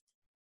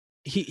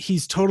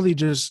 he's totally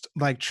just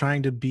like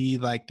trying to be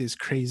like this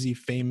crazy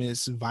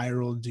famous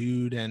viral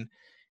dude, and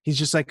he's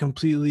just like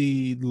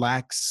completely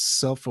lacks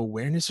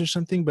self-awareness or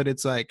something. But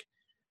it's like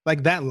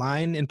that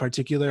line in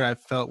particular I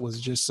felt was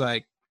just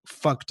like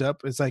fucked up.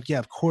 It's like, yeah,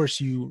 of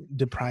course you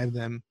deprive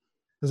them.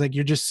 It's like,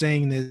 you're just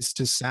saying this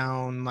to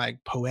sound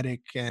like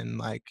poetic and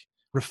like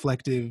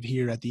reflective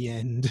here at the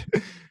end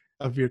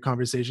of your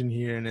conversation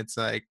here, and it's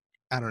like,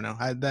 I don't know,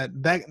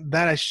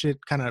 that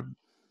shit kind of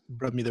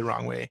rubbed me the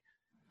wrong way,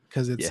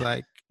 because it's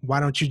like,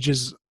 why don't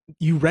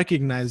you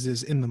recognize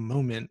this in the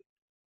moment,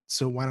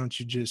 so why don't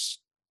you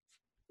just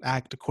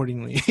act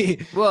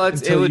accordingly? Well,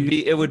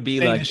 it would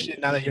be like shit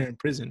now that you're in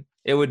prison.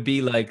 It would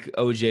be like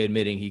OJ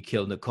admitting he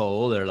killed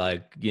Nicole, or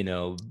like, you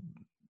know,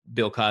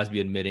 Bill Cosby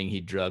admitting he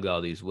drugged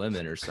all these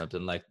women or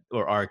something, like,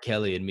 or R.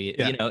 Kelly and me.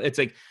 You know, it's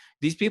like,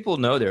 these people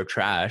know they're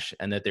trash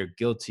and that they're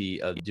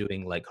guilty of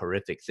doing like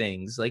horrific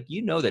things. Like,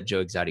 you know that Joe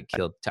Exotic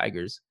killed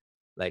tigers,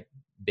 like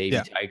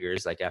baby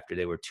tigers, like after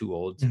they were too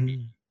old to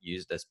be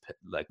used as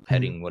like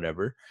petting,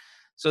 whatever.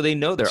 So they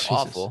know they're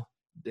awful.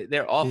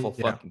 They're awful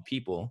fucking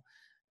people.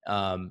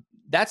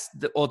 That's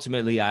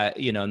ultimately,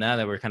 you know, now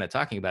that we're kind of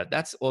talking about it,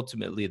 that's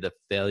ultimately the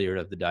failure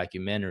of the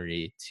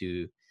documentary.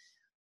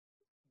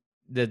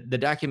 The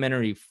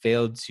documentary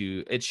failed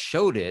to, it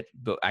showed it,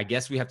 but I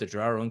guess we have to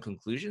draw our own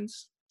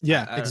conclusions.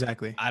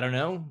 Exactly. I don't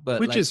know, but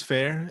which is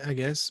fair, I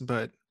guess,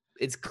 but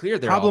it's clear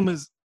the problem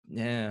is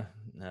I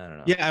don't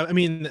know. Yeah, I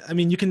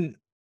mean you can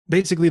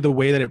basically, the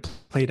way that it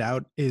played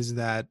out is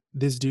that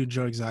this dude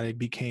Joe Exotic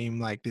became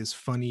like this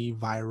funny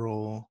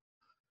viral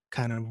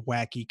kind of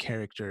wacky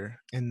character,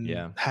 and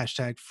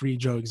hashtag free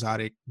Joe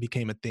Exotic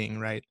became a thing,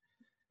 right?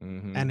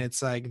 And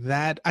it's like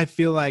that, I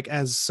feel like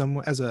as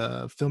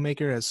a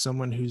filmmaker, as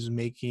someone who's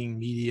making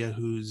media,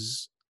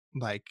 who's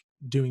like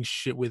doing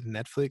shit with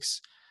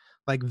Netflix,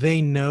 like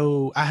they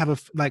know, I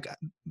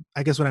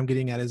guess what I'm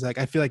getting at is like,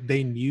 I feel like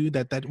they knew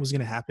that was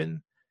going to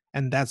happen,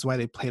 and that's why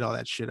they played all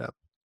that shit up.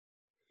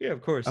 Yeah,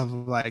 of course. Of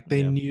like,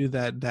 they knew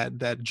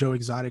that Joe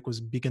Exotic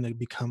was going to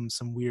become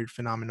some weird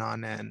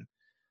phenomenon, and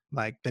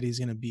like that he's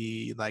going to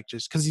be like,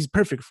 just because he's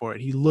perfect for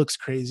it. He looks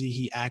crazy,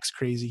 he acts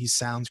crazy, he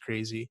sounds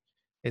crazy.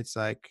 It's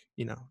like,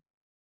 you know,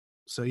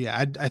 so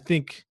yeah, I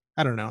think,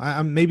 I don't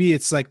know, maybe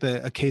it's like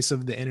a case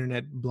of the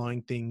internet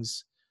blowing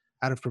things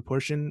out of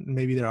proportion.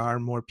 Maybe there are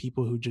more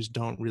people who just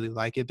don't really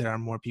like it. There are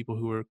more people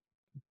who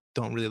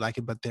don't really like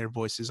it, but their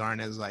voices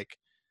aren't as like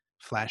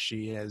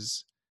flashy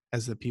as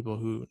the people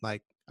who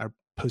like are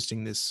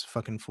posting this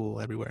fucking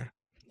fool everywhere.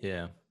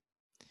 Yeah.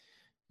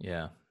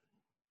 Yeah.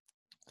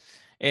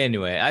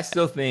 Anyway, I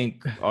still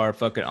think our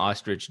fucking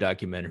ostrich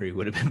documentary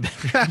would have been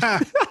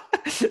better.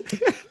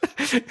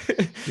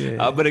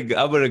 Yeah. I'm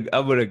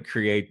gonna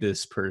create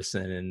this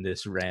person in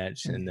this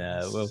ranch, and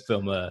we'll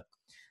film it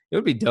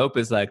would be dope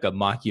as like a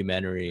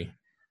mockumentary.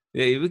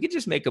 We could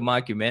just make a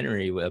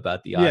mockumentary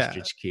about the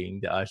ostrich king,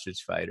 the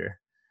ostrich fighter.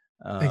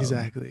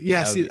 Exactly.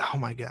 Yeah. See, oh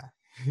my god.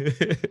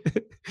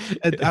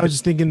 I was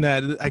just thinking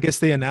that I guess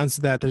they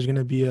announced that there's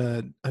gonna be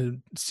a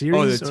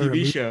series or the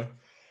TV show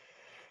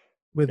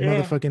with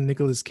motherfucking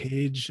Nicolas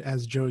Cage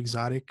as Joe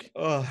Exotic.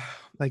 Oh,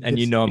 like, and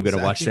I'm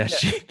gonna watch that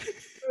shit.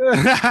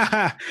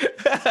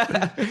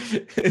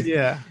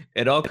 Yeah,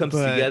 it all comes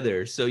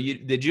together. So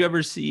did you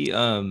ever see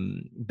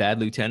Bad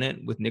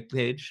Lieutenant with Nick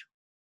Cage?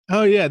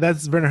 Oh yeah,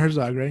 that's Werner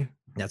Herzog, right?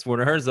 That's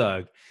Werner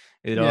Herzog.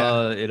 It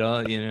all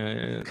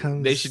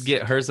they should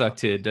get Herzog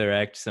to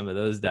direct some of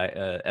those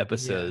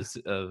episodes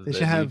of they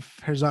should have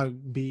Herzog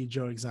be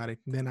Joe Exotic,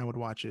 then I would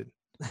watch it.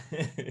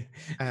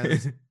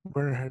 As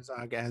Werner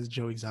Herzog as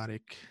Joe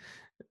Exotic.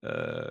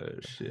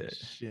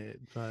 Shit.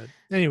 But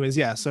anyways,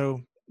 yeah,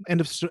 so end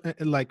of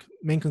like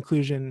main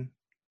conclusion,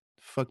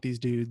 fuck these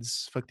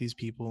dudes, fuck these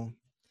people.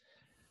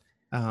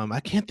 I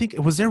can't think,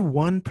 was there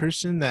one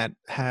person that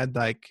had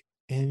like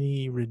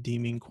any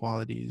redeeming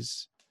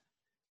qualities?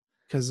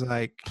 Because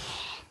like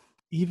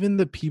even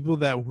the people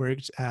that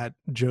worked at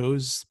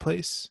Joe's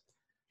place,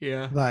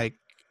 like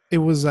it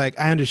was like,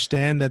 I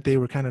understand that they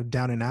were kind of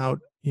down and out.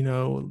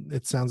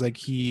 It sounds like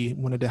he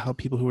wanted to help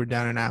people who were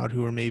down and out,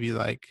 who were maybe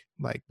like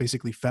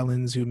basically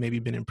felons who maybe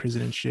been in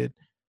prison and shit.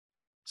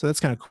 So that's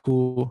kind of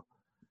cool.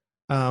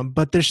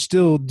 But they're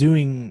still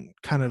doing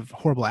kind of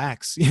horrible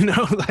acts,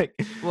 like,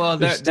 well,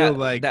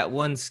 that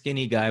one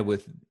skinny guy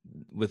with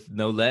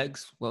no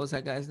legs. What was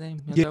that guy's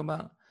name you're talking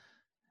about?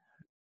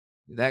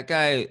 That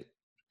guy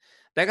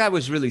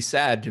was really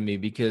sad to me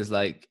because,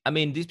 like, I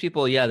mean, these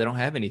people, they don't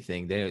have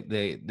anything.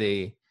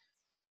 They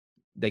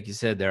like you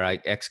said, they're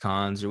like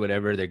ex-cons or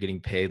whatever. They're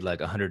getting paid like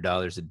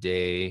 $100 a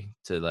day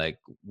to like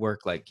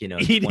work, like,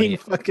 eating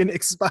fucking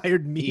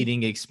expired meat.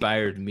 Eating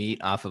expired meat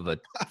off of a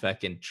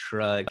fucking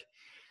truck.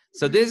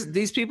 So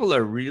these people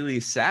are really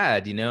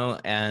sad,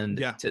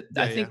 and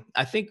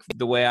I think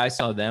the way I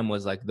saw them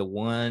was like the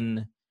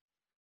one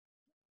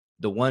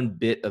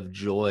bit of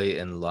joy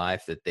in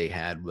life that they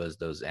had was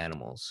those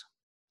animals,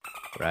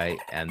 right?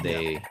 And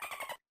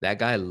that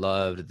guy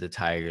loved the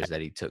tigers that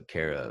he took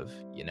care of,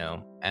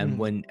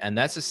 and and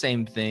that's the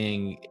same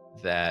thing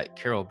that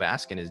Carole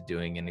Baskin is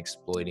doing in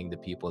exploiting the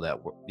people that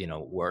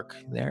work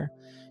there,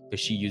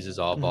 because she uses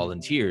all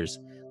volunteers.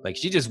 Like,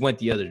 she just went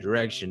the other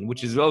direction,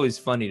 which is always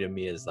funny to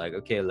me. Is like,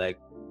 okay, like,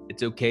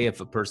 it's okay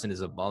if a person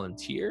is a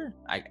volunteer,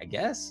 I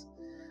guess,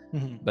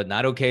 but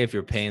not okay if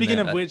you're paying. Speaking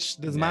of which,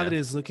 the madre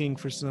is looking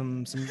for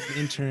some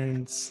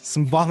interns,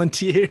 some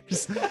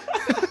volunteers.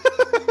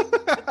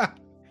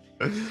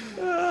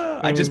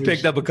 I just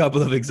picked up a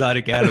couple of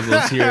exotic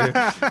animals here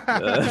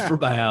for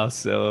my house,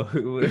 so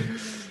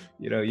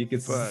you can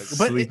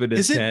sleep in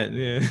a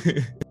tent.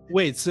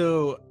 Wait,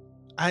 so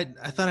I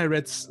thought I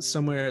read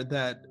somewhere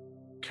that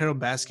Carole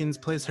Baskin's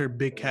place, her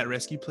big cat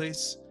rescue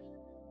place,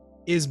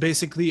 is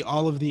basically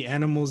all of the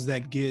animals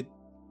that get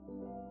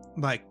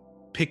like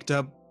picked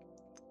up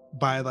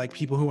by like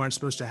people who aren't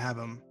supposed to have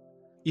them.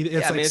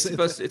 It's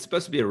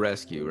supposed to be a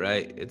rescue,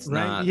 right? It's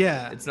right? Not.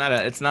 Yeah. It's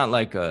not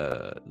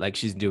like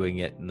she's doing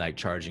it and like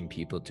charging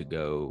people to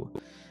go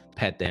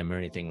pet them or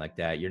anything like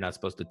that. You're not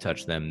supposed to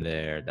touch them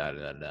there.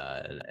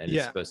 And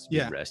it's supposed to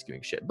be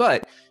rescuing shit.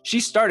 But she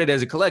started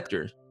as a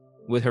collector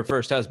with her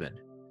first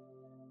husband.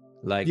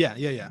 Like,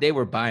 they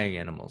were buying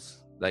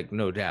animals, like,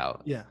 no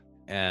doubt. Yeah.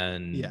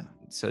 And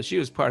so she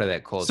was part of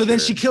that culture. So then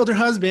she killed her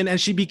husband and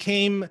she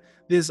became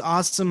this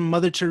awesome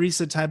Mother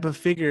Teresa type of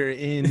figure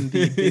in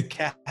the big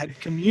cat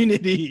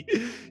community.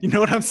 You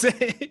know what I'm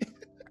saying?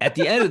 At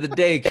the end of the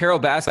day, Carole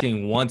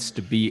Baskin wants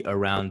to be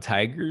around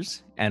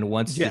tigers and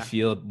wants to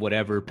feel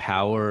whatever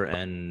power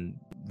and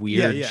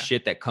weird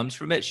shit that comes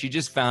from it. She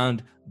just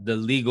found the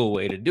legal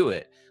way to do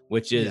it,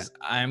 which is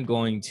I'm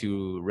going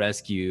to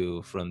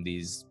rescue from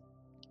these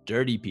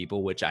dirty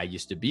people, which I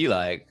used to be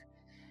like,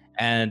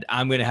 and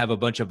I'm going to have a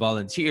bunch of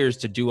volunteers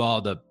to do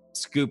all the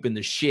scooping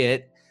the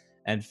shit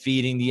and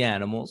feeding the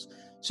animals.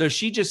 So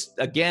she just,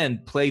 again,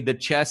 played the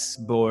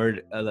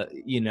chessboard,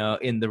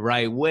 in the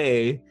right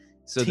way,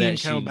 so Team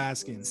Carole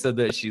Baskin. So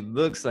that she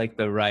looks like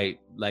the right,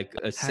 like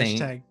a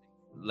saint,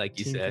 like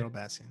you said. Carole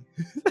Baskin.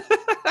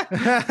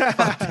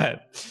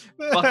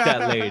 Fuck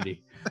that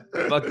lady.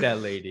 Fuck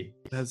that lady.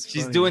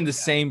 She's doing the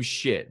same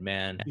shit,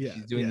 man. Yeah,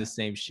 she's doing the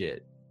same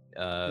shit.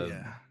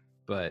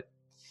 But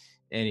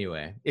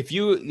anyway,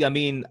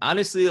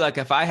 honestly, like,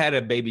 if I had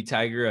a baby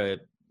tiger,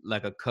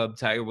 like a cub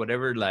tiger,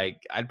 whatever,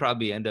 like, I'd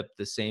probably end up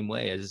the same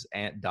way as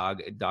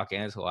Doc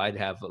Antle. I'd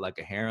have like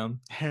a harem.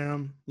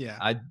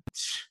 Yeah.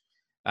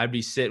 I'd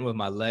be sitting with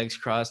my legs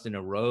crossed in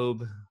a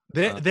robe.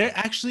 They're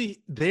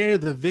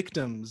the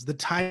victims. The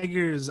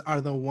tigers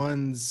are the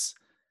ones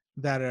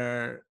that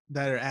are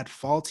at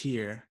fault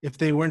here. If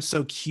they weren't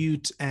so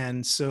cute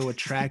and so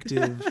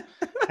attractive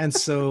and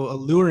so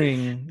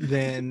alluring,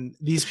 then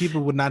these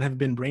people would not have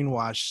been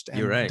brainwashed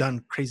and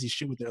done crazy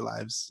shit with their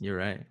lives. You're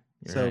right.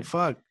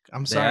 Fuck.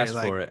 I'm they sorry. Asked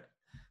for it.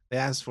 They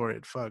asked for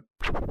it. Fuck.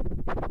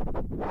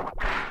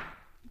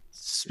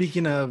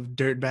 Speaking of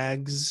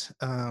dirtbags,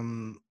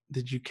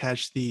 did you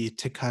catch the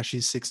Tekashi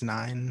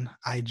 6ix9ine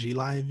IG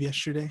live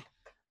yesterday?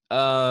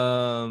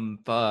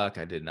 Fuck,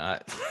 I did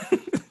not.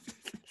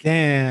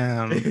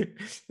 Damn.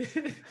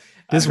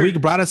 This week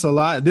brought us a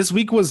lot. This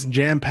week was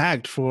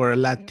jam-packed for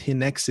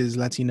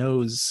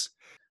Latinos.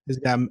 This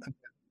got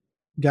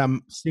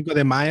Cinco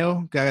de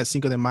Mayo. Got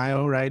Cinco de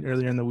Mayo, right,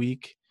 earlier in the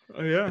week.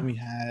 Oh, yeah. And we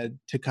had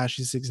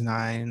Tekashi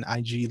 6ix9ine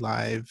IG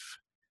live,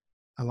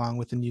 along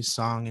with a new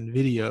song and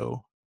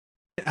video.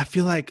 I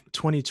feel like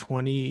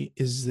 2020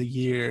 is the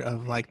year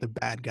of like the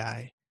bad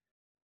guy.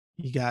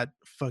 You got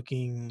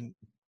fucking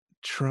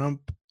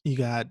Trump, you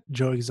got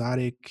Joe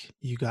Exotic,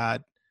 you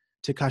got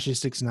Tekashi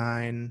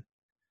 6ix9ine,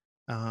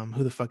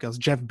 who the fuck else?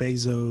 Jeff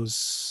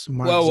Bezos.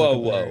 Mark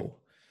Whoa.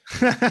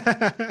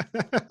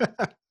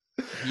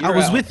 I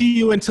was with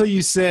you until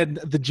you said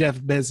the Jeff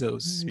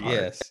Bezos part.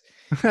 Yes.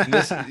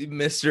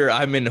 Mr.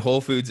 I'm in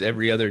Whole Foods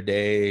every other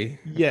day.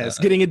 Yes,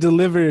 getting it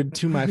delivered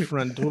to my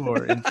front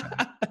door.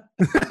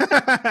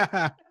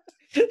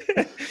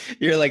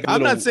 You're like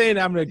I'm not saying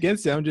I'm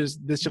against it. I'm just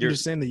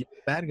saying that you're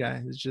a bad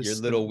guy. It's just your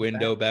little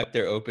window back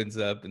there opens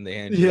up and they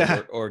hand you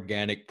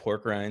organic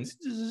pork rinds.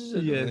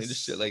 Yes,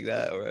 just shit like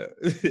that.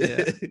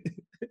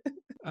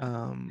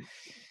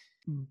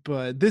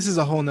 But this is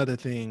a whole nother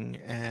thing,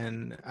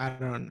 and I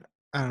don't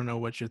know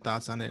what your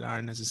thoughts on it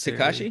are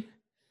necessarily. Tekashi?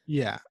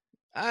 Yeah.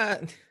 I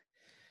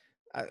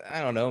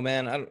don't know,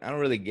 man. I don't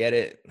really get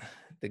it.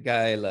 The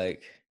guy,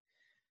 like,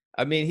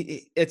 I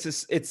mean,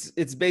 it's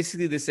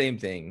basically the same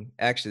thing.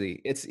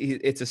 Actually,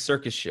 it's a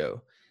circus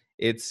show.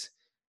 It's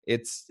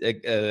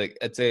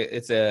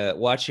a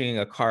watching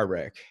a car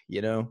wreck.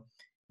 You know,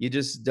 you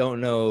just don't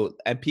know,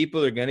 and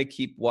people are gonna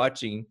keep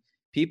watching.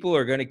 People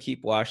are gonna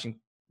keep watching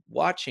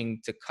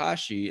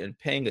Tekashi and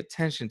paying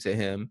attention to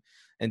him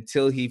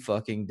until he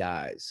fucking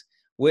dies,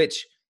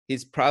 which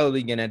he's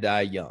probably gonna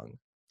die young.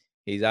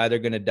 He's either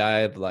gonna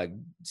die of like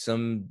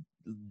some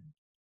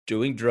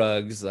doing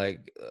drugs,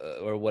 like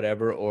or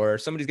whatever, or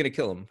somebody's gonna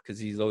kill him because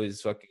he's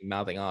always fucking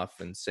mouthing off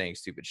and saying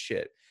stupid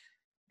shit.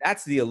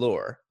 That's the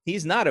allure.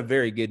 He's not a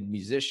very good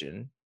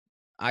musician.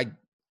 I'm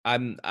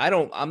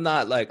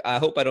not like, I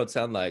hope I don't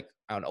sound like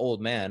an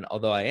old man,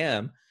 although I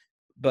am,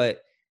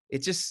 but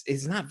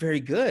it's not very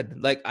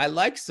good. Like, I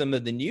like some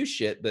of the new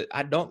shit, but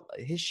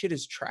his shit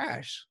is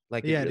trash.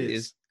 Like, it really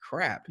is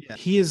crap. Yeah.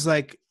 He is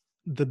like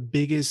the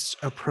biggest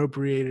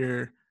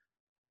appropriator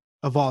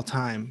of all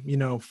time. You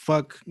know,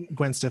 fuck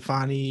Gwen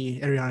Stefani,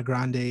 Ariana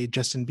Grande,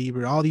 Justin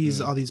Bieber, all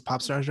these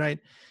pop stars, right?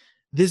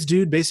 This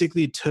dude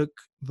basically took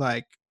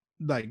like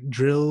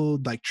drill,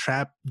 like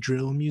trap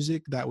drill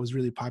music that was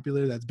really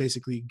popular. That's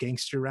basically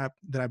gangster rap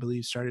that I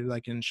believe started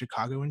like in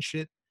Chicago and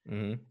shit.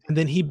 Mm-hmm. And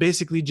then he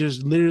basically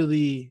just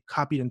literally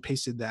copied and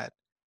pasted that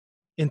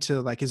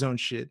into like his own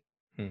shit.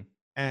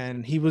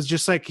 And he was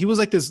like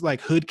this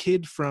like hood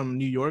kid from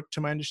New York, to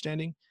my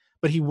understanding,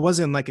 but he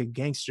wasn't like a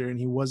gangster, and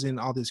he wasn't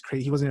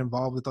he wasn't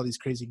involved with all these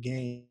crazy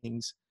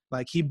gangs.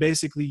 Like, he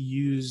basically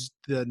used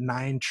the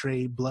 9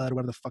 Trey Blood,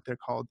 whatever the fuck they're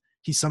called.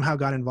 He somehow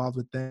got involved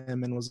with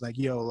them and was like,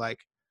 yo, like,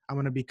 I'm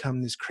going to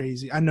become this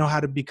crazy. I know how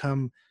to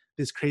become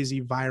this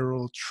crazy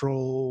viral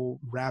troll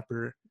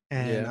rapper,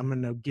 and I'm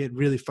going to get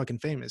really fucking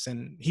famous.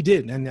 And he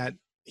did. And that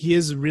he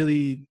is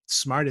really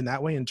smart in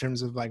that way, in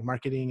terms of like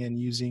marketing and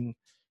using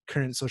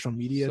current social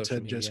media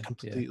to just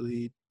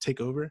completely take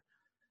over.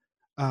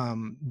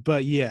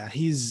 But yeah,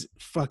 he's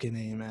fucking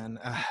A, man.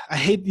 I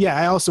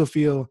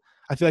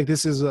feel like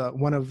this is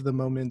one of the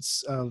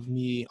moments of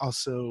me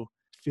also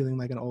feeling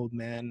like an old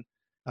man.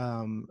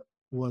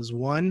 Was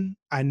one,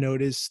 I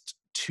noticed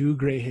 2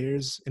 gray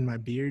hairs in my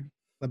beard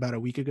about a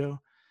week ago.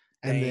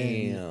 And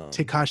then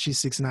Tekashi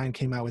 6ix9ine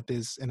came out with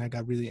this, and I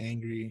got really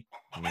angry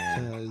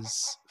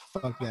because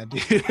fuck that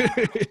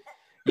dude.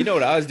 You know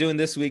what I was doing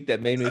this week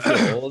that made me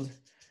feel old?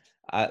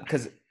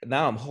 Because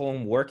now I'm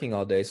home working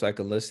all day, so I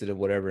can listen to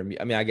whatever. I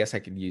mean, I guess I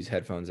could use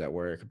headphones at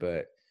work,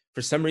 but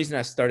for some reason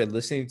I started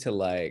listening to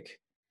like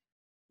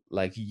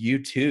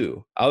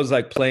U2. I was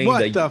like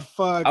playing the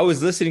fuck. I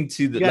was listening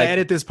to the. You gotta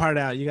edit this part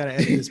out. You gotta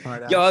edit this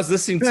part out. Yo, I was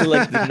listening to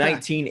like the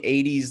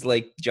 1980s,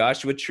 like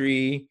Joshua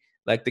Tree,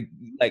 like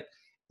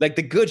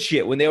the good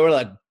shit when they were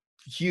like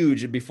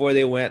huge before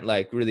they went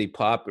like really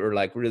pop or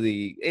like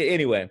really.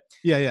 Anyway.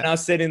 Yeah. And I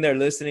was sitting there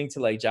listening to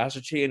like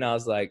Joshua Tree, and I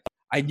was like,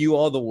 I knew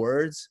all the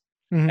words,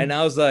 and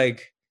I was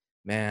like,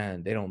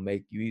 man, they don't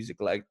make music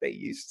like they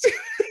used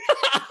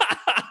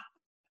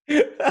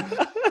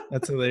to.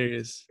 That's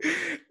hilarious.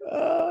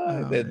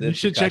 You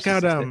should check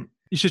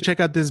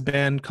out this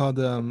band called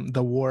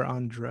The War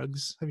on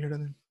Drugs. Have you heard of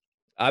them?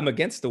 I'm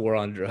against the war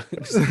on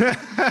drugs.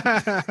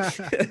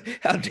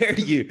 How dare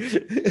you?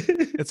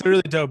 It's a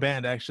really dope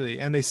band, actually,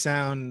 and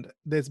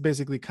it's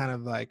basically kind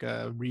of like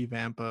a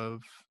revamp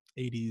of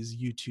 80s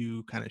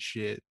U2 kind of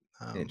shit.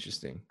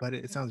 Interesting, but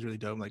it sounds really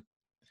dope. Like,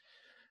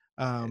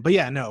 but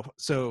yeah, no.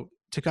 So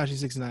Tekashi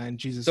 69,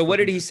 Jesus. So what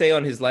did he say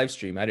on his live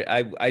stream?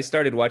 I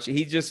started watching.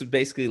 He just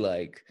basically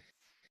like,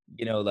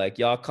 like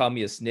y'all call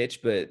me a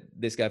snitch, but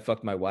this guy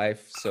fucked my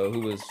wife. So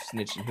who was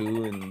snitching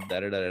who and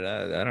da da da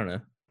da. I don't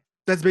know.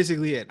 That's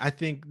basically it. I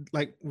think,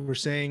 like we're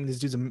saying, this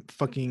dude's a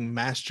fucking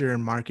master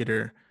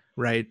marketer,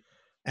 right?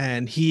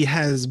 And he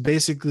has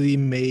basically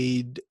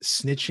made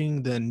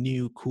snitching the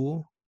new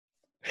cool.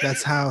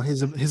 That's how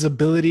his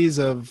abilities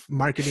of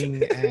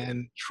marketing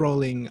and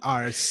trolling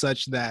are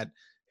such that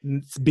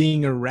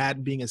being a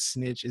rat, being a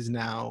snitch is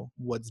now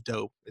what's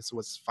dope. It's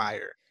what's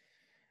fire.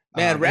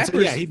 Man,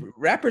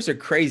 rappers are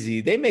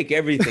crazy. They make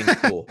everything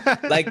cool.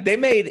 Like they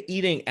made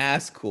eating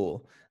ass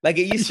cool. Like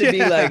it used to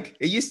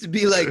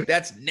be like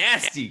that's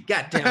nasty.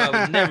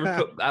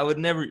 Goddamn, I would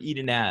never eat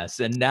an ass.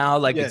 And now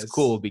like it's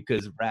cool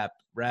because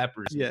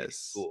rappers make it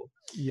cool.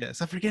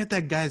 Yes, I forget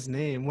that guy's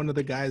name. One of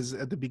the guys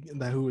at the beginning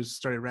who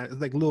started rapping,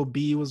 like Lil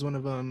B was one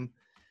of them.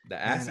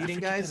 The ass eating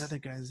guys. That other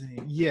guy's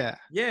name. Yeah.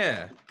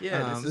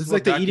 It's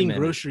like the eating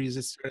groceries.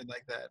 It started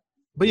like that.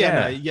 But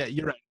yeah,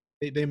 you're right.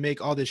 They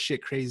make all this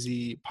shit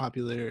crazy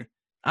popular.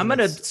 I'm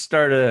gonna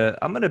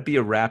be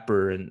a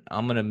rapper and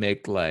I'm gonna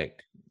make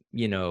like,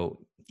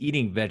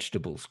 eating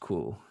vegetables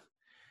cool.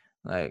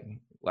 Like,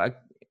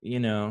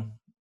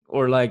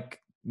 or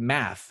like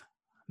math.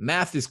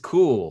 Math is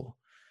cool.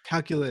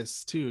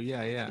 Calculus too.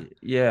 Yeah.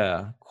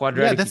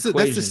 Quadratic that's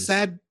equations.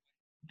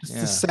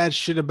 the sad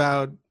shit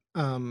about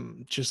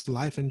just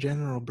life in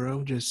general,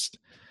 bro. Just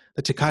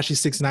the Tekashi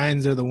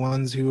 69s are the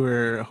ones who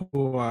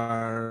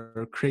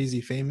are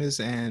crazy famous,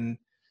 and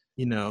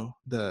the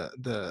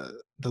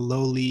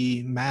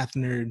lowly math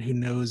nerd who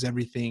knows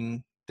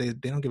everything, they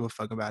don't give a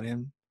fuck about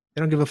him. They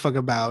don't give a fuck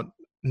about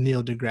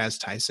Neil deGrasse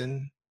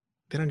Tyson.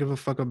 They don't give a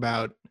fuck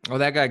about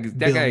that guy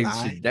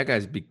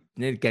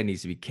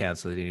needs to be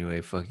canceled anyway.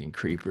 Fucking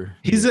creeper.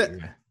 He's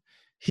kind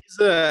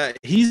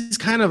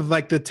of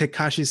like the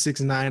Tekashi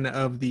 69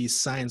 of the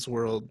science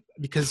world,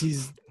 because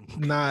he's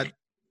not.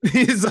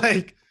 He's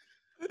like,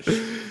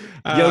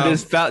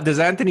 does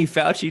Anthony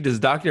Fauci, does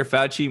Dr.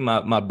 Fauci,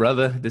 my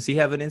brother, does he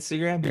have an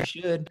Instagram? He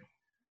should.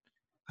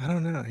 I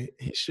don't know.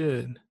 He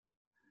should.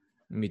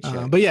 Let me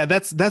check. But yeah,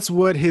 that's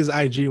what his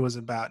IG was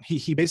about.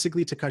 He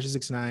basically, Tekashi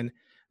 69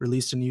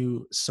 released a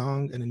new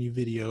song and a new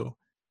video,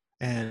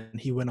 and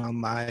he went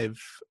on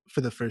live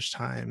for the first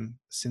time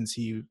since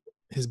he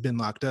has been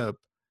locked up,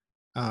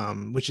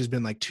 which has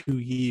been like 2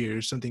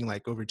 years, something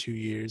like over 2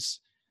 years.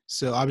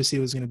 So obviously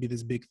it was going to be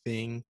this big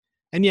thing.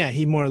 And yeah,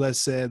 he more or less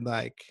said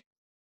like,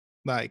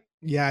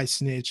 yeah, I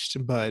snitched,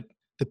 but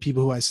the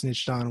people who I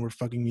snitched on were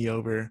fucking me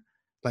over.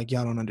 Like,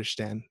 y'all don't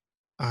understand.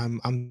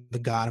 I'm the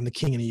god. I'm the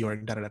king of New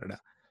York. Da da da da.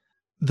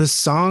 The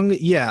song,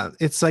 yeah,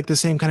 it's like the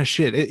same kind of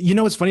shit.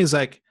 What's funny is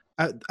like,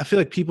 I feel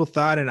like people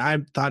thought, and I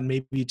thought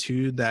maybe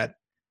too, that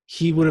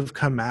he would have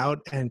come out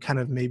and kind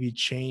of maybe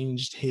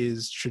changed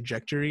his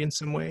trajectory in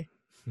some way.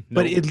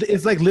 But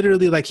it's like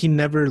literally like he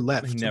never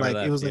left.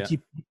 It was like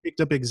he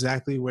picked up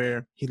exactly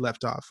where he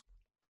left off.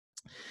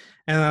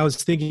 And I was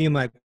thinking,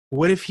 like,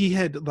 what if he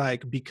had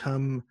like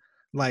become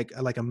like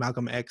a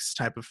Malcolm X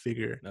type of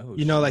figure?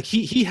 Like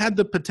he had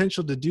the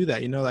potential to do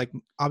that. Like,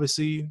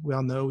 obviously we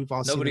all know, we've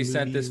all nobody seen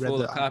sent this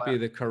fool a copy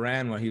of the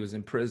Quran while he was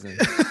in prison.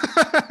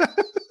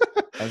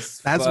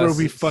 That's where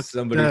we fucked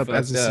up.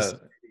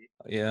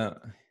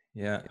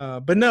 Yeah.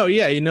 But no,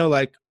 yeah,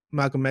 like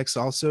Malcolm X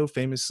also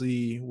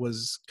famously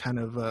was kind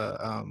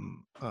of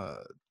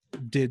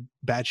did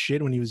bad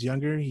shit when he was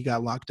younger. He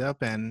got locked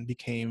up and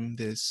became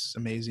this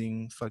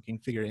amazing fucking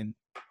figure in,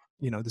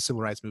 the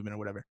civil rights movement or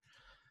whatever.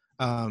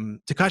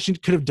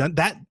 Tekashi could have done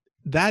that.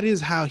 That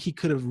is how he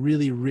could have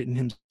really written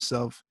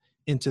himself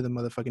into the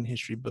motherfucking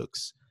history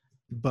books.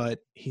 But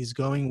he's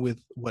going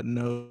with what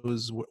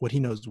he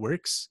knows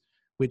works,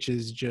 which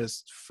is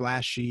just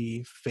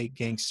flashy, fake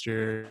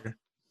gangster,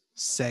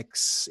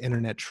 sex,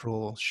 internet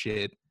troll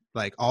shit,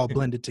 like all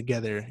blended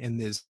together in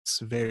this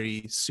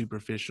very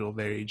superficial,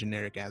 very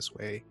generic ass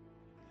way.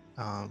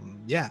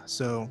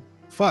 So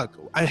fuck.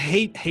 I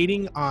hate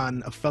hating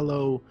on a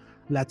fellow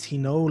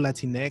Latino,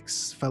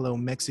 Latinx, fellow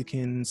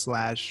Mexican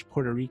 /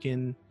 Puerto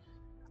Rican.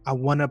 I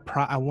wanna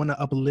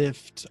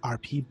uplift our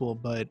people,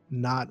 but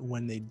not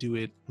when they do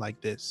it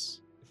like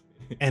this.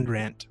 End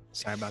rant.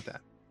 Sorry about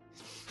that.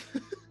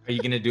 Are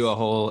you gonna do a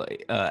whole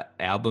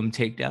album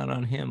takedown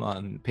on him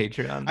on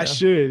Patreon? I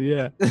should,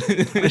 yeah.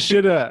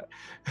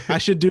 I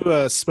should do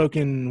a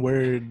spoken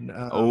word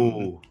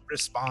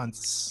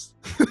response.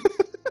 For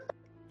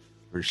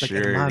like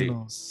sure.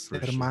 Hermanos,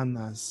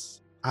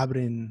 hermanas,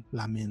 abren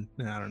la mente.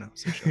 I don't know.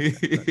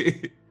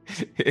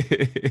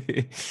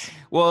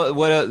 Well,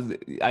 what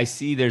I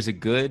see, there's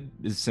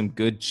some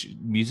good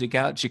music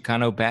out.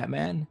 Chicano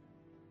Batman.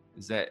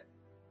 Is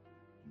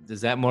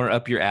that more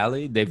up your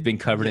alley? They've been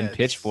covered in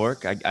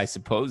Pitchfork. I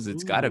suppose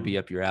it's got to be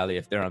up your alley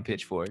if they're on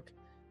Pitchfork.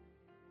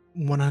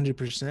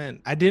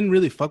 100%. I didn't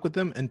really fuck with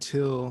them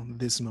until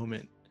this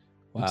moment.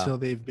 Wow. Until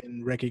they've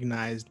been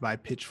recognized by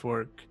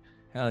Pitchfork.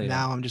 Hell yeah.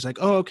 Now I'm just like,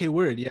 oh, okay,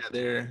 word. Yeah,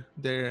 they're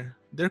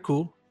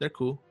cool. They're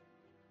cool.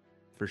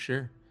 For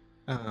sure.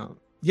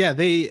 Yeah,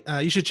 they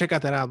you should check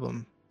out that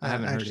album. I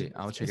haven't heard it.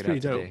 I'll check it out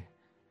today. Dope.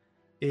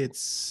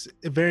 It's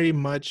very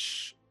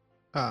much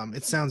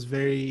it sounds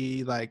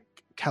very like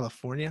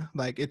California.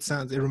 Like it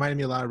reminded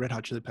me a lot of Red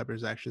Hot Chili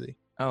Peppers actually.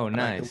 Oh,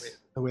 nice. Like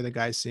the way the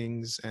guy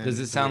sings. And does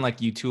it sound like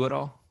U2 at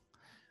all?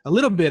 A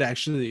little bit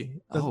actually.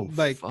 Oh,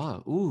 like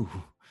fuck. Ooh.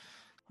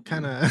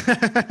 Kind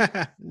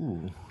of.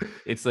 Ooh.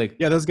 It's like,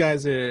 yeah, those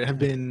guys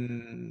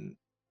I'm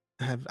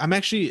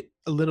actually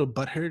a little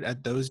butthurt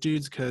at those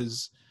dudes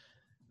because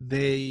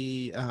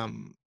they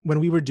when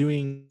we were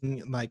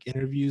doing like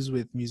interviews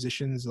with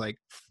musicians like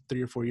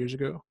 3 or 4 years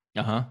ago,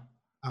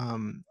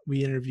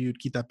 we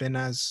interviewed Quita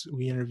Penas,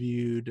 we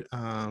interviewed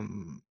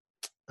Mal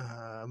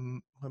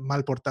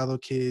Portado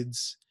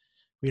Kids,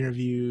 we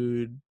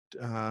interviewed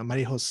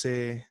Maria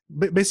Jose,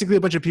 basically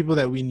a bunch of people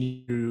that we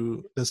knew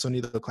through the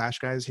Sonido Clash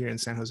guys here in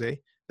San Jose,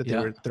 that they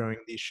were throwing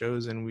these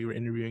shows and we were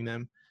interviewing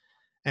them.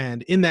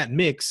 And in that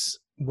mix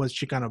was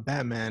Chicano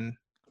Batman,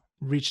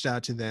 reached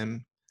out to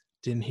them,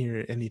 didn't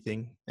hear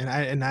anything.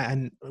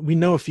 And we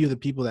know a few of the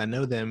people that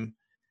know them,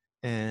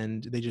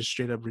 and they just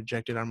straight up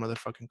rejected our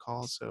motherfucking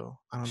call. So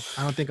I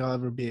don't think I'll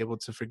ever be able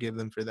to forgive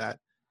them for that.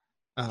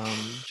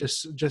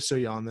 Just so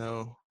y'all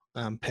know,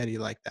 petty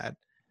like that.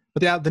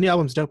 But the new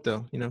album's dope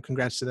though. You know,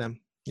 congrats to them.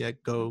 Yeah,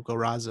 go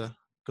Raza,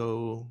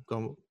 go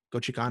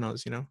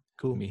Chicanos. You know,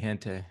 cool. Mi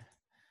gente.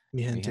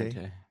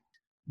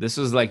 This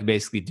was like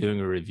basically doing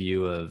a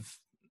review of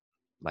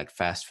like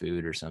fast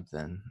food or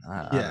something.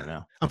 I don't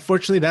know.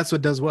 Unfortunately, that's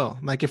what does well.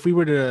 Like if we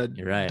were to,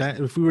 you're right.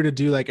 If we were to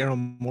do like Errol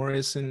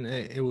Morris,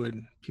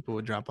 and people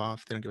would drop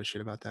off. They don't give a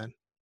shit about that.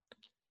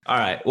 All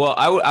right. Well,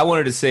 I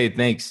wanted to say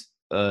thanks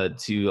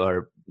to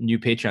our new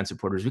Patreon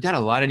supporters. We got a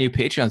lot of new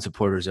Patreon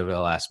supporters over the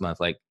last month.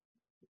 Like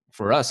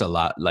for us, a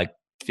lot, like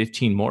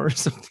 15 more or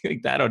something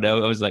like that. I don't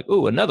know. I was like,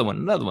 oh, another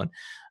one.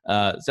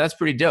 So that's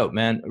pretty dope,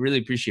 man. I really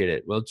appreciate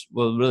it.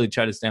 We'll really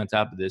try to stay on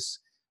top of this.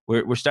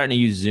 We're starting to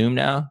use Zoom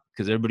now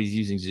because everybody's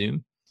using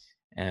Zoom,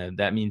 and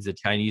that means the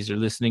Chinese are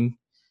listening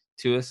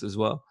to us as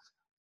well,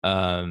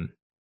 and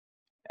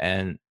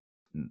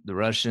the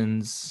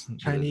Russians,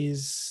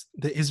 Chinese,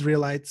 the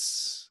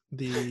Israelites,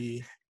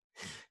 the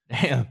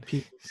damn,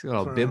 it's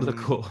all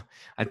biblical.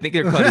 I think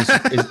they're called.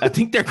 I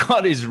think they're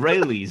called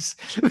Israelis.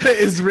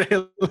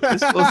 Israel.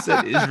 This one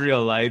said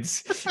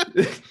Israelites.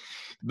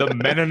 The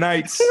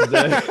Mennonites.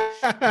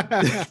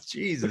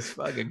 Jesus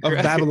fucking Christ.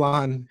 Of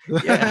Babylon.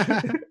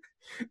 Yeah.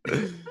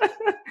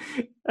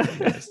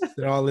 Yes,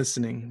 they're all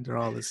listening.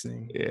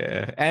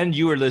 Yeah, and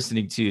you were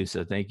listening too,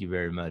 so thank you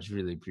very much.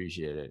 Really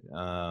appreciate it.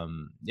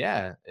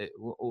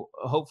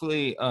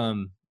 Hopefully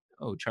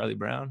Charlie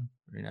Brown,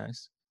 very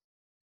nice.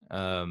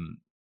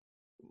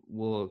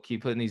 We'll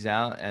keep putting these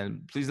out,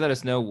 and please let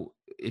us know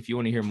if you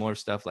want to hear more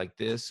stuff like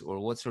this or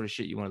what sort of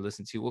shit you want to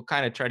listen to. We'll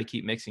kind of try to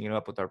keep mixing it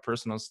up with our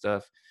personal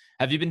stuff.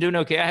 Have you been doing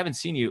okay? I haven't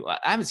seen you. I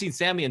haven't seen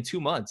Sammy in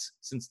 2 months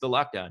since the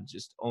lockdown,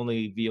 just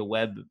only via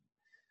web.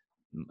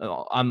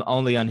 I'm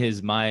only on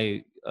his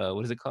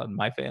what is it called?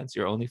 My Fans,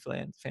 your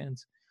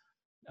OnlyFans.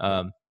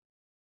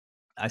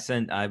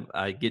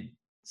 I get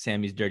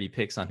Sammy's dirty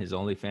pics on his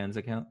OnlyFans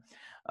account.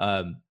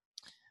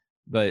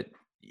 But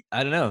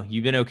I don't know.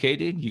 You been okay,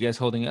 dude? You guys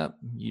holding up?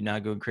 You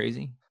not going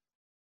crazy?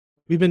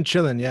 We've been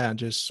chilling, yeah,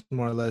 just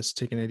more or less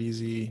taking it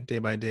easy day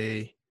by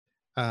day.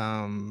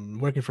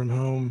 Working from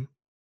home.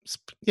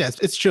 Yeah,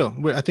 it's chill.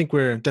 I think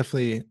we're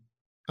definitely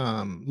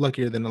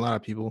luckier than a lot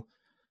of people.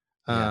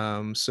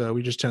 So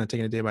we're just kind of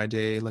taking it day by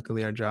day.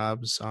 Luckily, our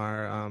jobs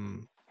are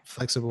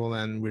flexible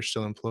and we're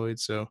still employed.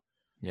 So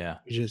yeah,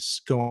 we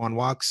just go on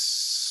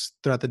walks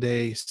throughout the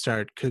day,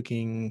 start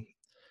cooking.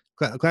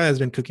 Glad has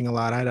been cooking a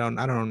lot. I don't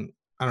know.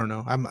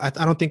 I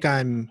don't think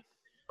I'm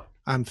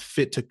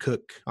fit to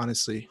cook.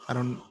 Honestly, I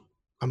don't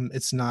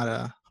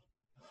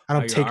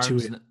take to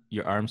it.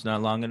 Your arm's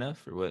not long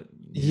enough, or what?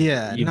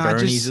 Yeah, you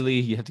burn easily.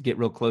 You have to get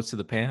real close to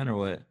the pan, or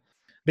what?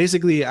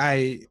 Basically,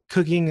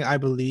 cooking, I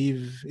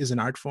believe, is an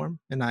art form,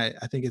 and I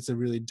think it's a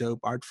really dope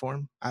art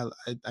form. I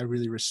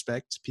really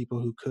respect people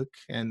who cook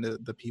and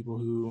the people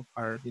who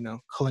are,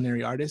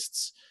 culinary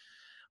artists.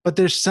 But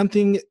there's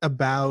something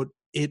about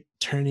it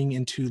turning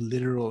into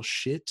literal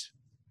shit,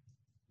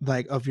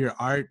 like of your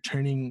art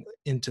turning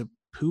into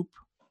poop,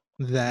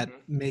 that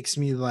makes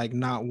me like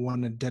not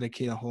want to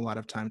dedicate a whole lot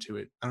of time to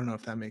it. I don't know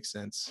if that makes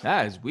sense.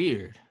 That is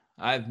weird.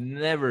 I've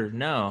never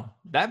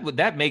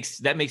that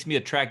makes me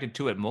attracted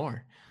to it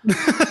more.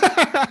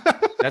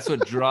 That's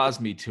what draws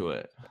me to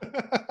it.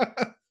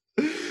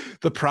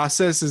 The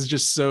process is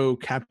just so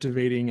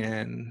captivating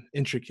and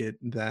intricate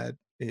that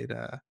it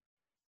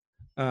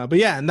but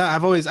yeah, no, I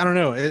don't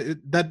know,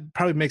 that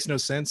probably makes no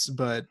sense,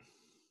 but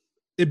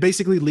it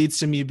basically leads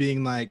to me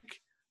being like,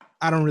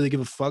 I don't really give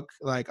a fuck.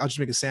 Like, I'll just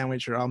make a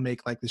sandwich or I'll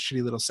make like this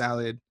shitty little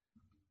salad.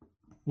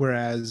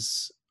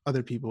 Whereas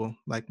other people,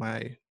 like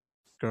my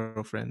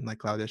girlfriend, like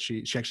Claudia,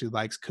 she actually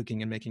likes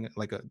cooking and making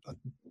like a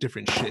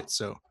different shit.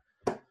 So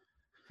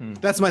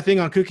that's my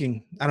thing on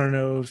cooking. I don't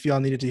know if y'all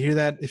needed to hear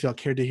that, if y'all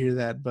cared to hear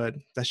that, but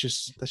that's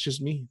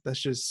just me. That's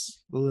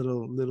just a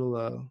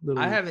little.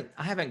 I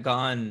haven't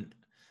gone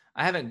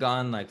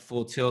like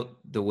full tilt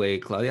the way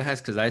Claudia has,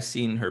 because I've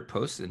seen her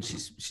post and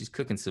she's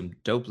cooking some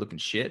dope looking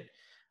shit.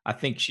 I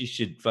think she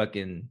should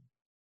fucking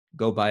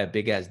go buy a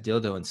big ass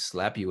dildo and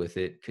slap you with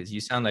it, because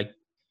you sound like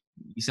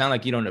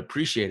you don't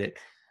appreciate it.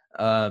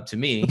 To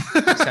me,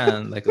 you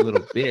sound like a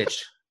little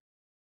bitch.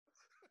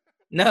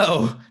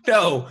 No.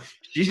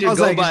 She should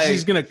go buy.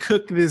 She's gonna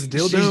cook this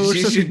dildo.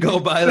 She should go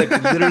buy like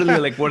literally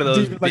like one of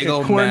those big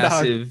old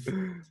massive,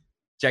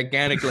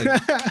 gigantic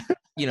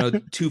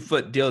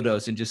 2-foot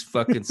dildos and just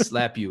fucking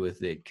slap you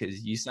with it,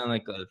 because you sound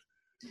like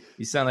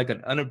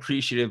an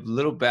unappreciative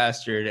little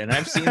bastard. And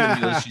I've seen the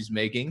meals she's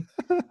making.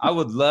 I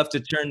would love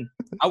to turn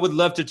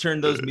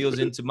those meals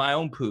into my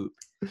own poop.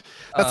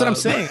 That's what I'm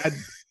saying.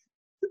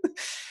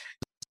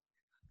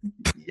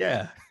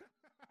 Yeah.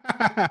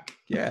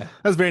 Yeah,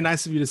 that's very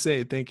nice of you to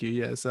say. Thank you.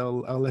 Yes,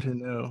 I'll let her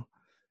know.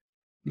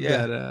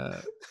 Yeah,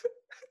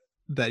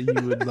 that you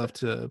would love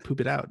to poop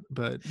it out.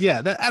 But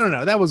yeah, I don't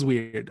know. That was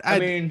weird. I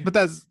mean, but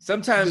that's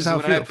sometimes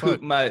when I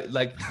poop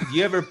do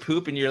you ever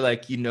poop and you're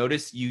like, you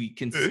notice you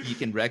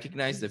can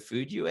recognize the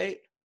food you ate,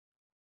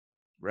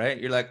 right?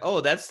 You're like, oh,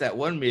 that's that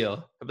one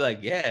meal. I'd be like,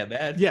 yeah,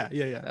 man. Yeah.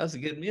 That was a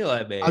good meal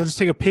I made. I'll just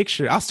take a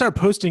picture. I'll start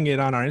posting it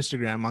on our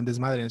Instagram, on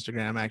Desmadre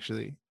Instagram.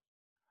 Actually,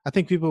 I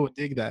think people would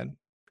dig that.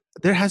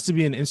 There has to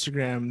be an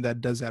Instagram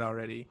that does that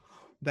already.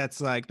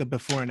 That's like the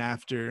before and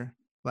after.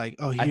 Like,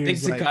 oh,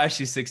 here's I think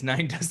Tekashi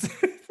 6ix9ine does it.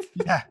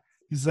 Yeah.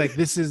 He's like,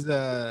 this is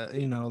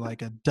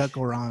like a duck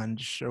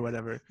orange or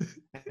whatever.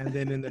 And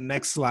then in the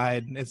next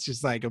slide, it's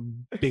just like a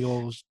big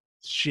old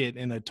shit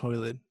in a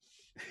toilet.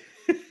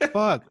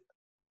 Fuck.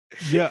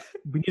 Yeah.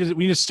 We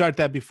need to start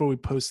that before we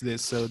post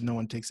this so no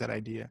one takes that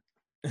idea.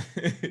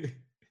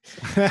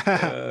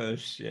 Oh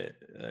shit.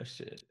 All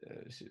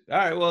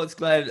right, well,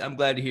 I'm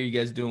glad to hear you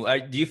guys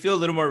doing. Do you feel a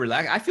little more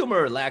relaxed? I feel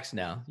more relaxed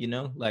now,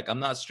 like I'm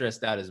not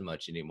stressed out as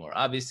much anymore.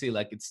 Obviously,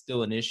 like it's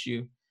still an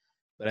issue,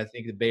 but I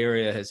think the Bay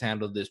Area has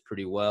handled this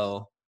pretty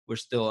well. We're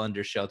still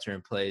under shelter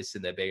in place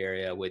in the Bay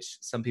Area, which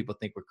some people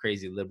think we're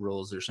crazy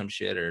liberals or some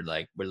shit, or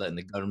like we're letting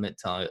the government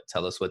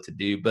tell us what to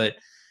do. But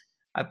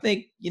I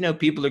think,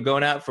 people are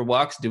going out for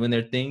walks, doing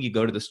their thing. You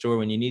go to the store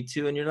when you need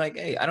to, and you're like,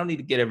 hey, I don't need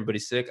to get everybody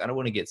sick. I don't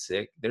want to get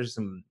sick. There's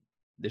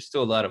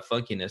still a lot of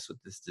funkiness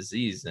with this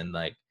disease. And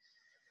like,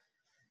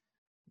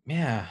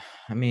 yeah,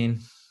 I mean,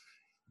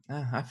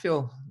 I'm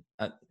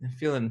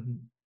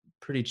feeling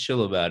pretty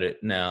chill about it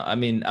now. I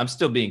mean, I'm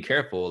still being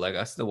careful. Like,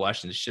 I'm still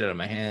washing the shit out of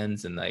my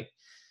hands, and like,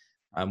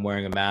 I'm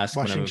wearing a mask.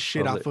 Washing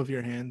shit off of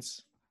your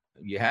hands.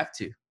 You have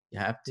to.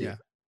 Yeah.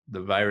 The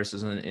virus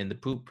is in the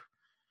poop.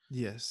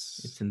 Yes,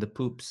 it's in the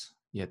poops.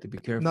 You have to be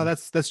careful. No,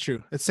 that's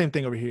true. It's the same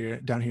thing over here,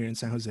 down here in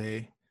San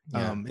Jose.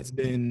 Yeah.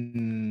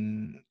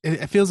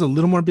 It feels a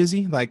little more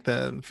busy. Like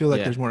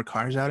there's more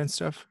cars out and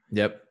stuff.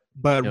 Yep.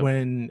 But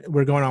when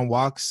we're going on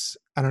walks,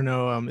 I don't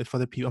know if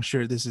other people. I'm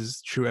sure this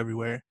is true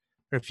everywhere,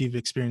 or if you've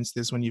experienced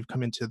this when you've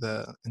come into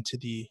the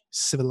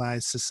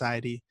civilized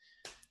society.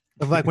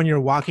 Of like when you're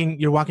walking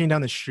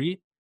down the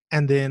street,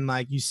 and then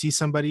like you see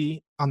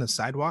somebody on the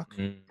sidewalk,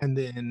 and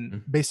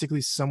then basically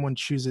someone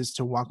chooses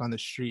to walk on the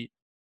street.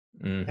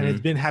 And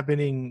it's been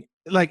happening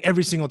like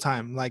every single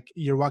time. Like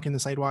you're walking the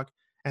sidewalk,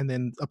 and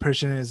then a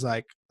person is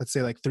like, let's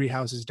say like 3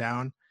 houses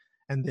down,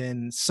 and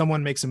then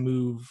someone makes a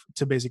move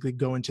to basically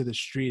go into the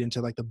street,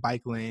 into like the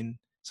bike lane,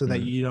 so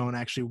that you don't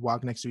actually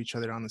walk next to each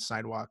other on the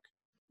sidewalk.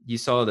 You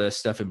saw the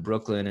stuff in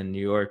Brooklyn and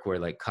New York where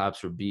like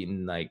cops were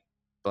beating like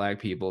black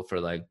people for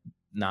like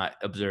not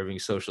observing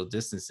social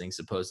distancing,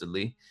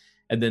 supposedly.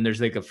 And then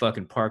there's like a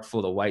fucking park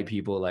full of white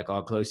people like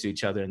all close to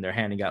each other, and they're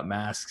handing out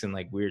masks and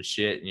like weird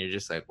shit, and you're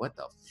just like, what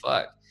the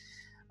fuck?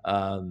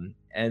 Man,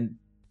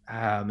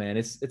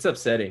 it's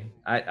upsetting.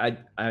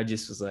 I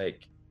just was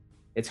like,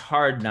 it's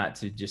hard not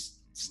to just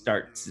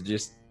start to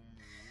just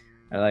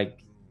like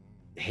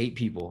hate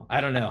people.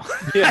 I don't know.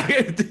 Yeah.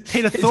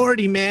 Hate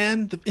authority,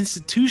 man. The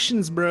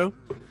institutions, bro.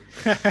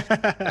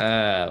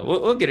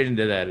 We'll get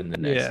into that in the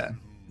next one.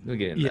 We'll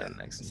get into that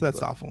next one. So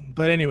that's awful.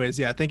 But anyways,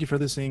 thank you for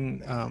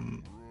listening.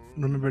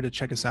 Remember to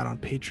check us out on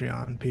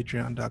Patreon,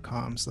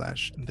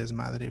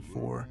 patreon.com/Desmadre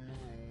for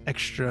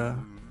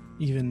extra,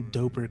 even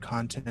doper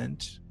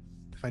content,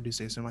 if I do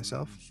say so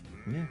myself.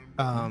 Yeah.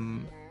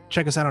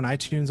 Check us out on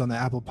iTunes, on the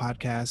Apple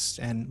Podcasts,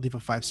 and leave a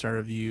 5-star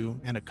review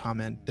and a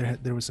comment.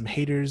 There was some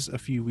haters a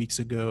few weeks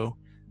ago.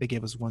 They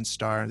gave us 1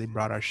 star. They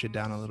brought our shit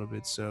down a little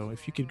bit. So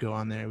if you could go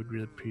on there, I would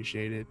really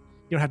appreciate it.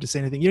 You don't have to say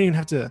anything. You don't even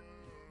have to.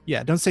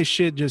 Yeah, don't say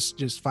shit.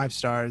 Just 5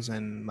 stars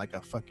and like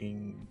a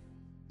fucking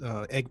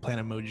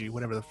eggplant emoji,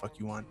 whatever the fuck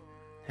you want.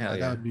 Hell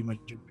yeah. That would be much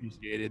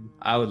appreciated.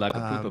 I would like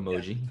a poop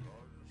emoji.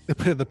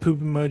 The poop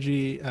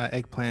emoji,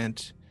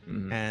 eggplant,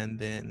 and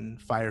then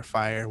fire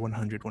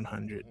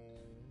 100.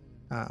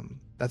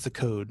 That's a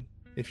code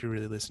if you're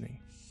really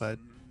listening. But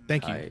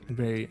thank you.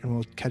 And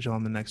we'll catch you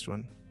on the next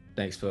one.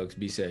 Thanks, folks.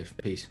 Be safe.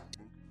 Peace.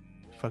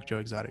 Fuck Joe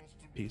Exotic.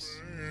 Peace.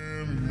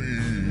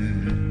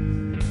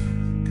 Can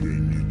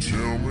you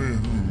tell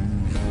me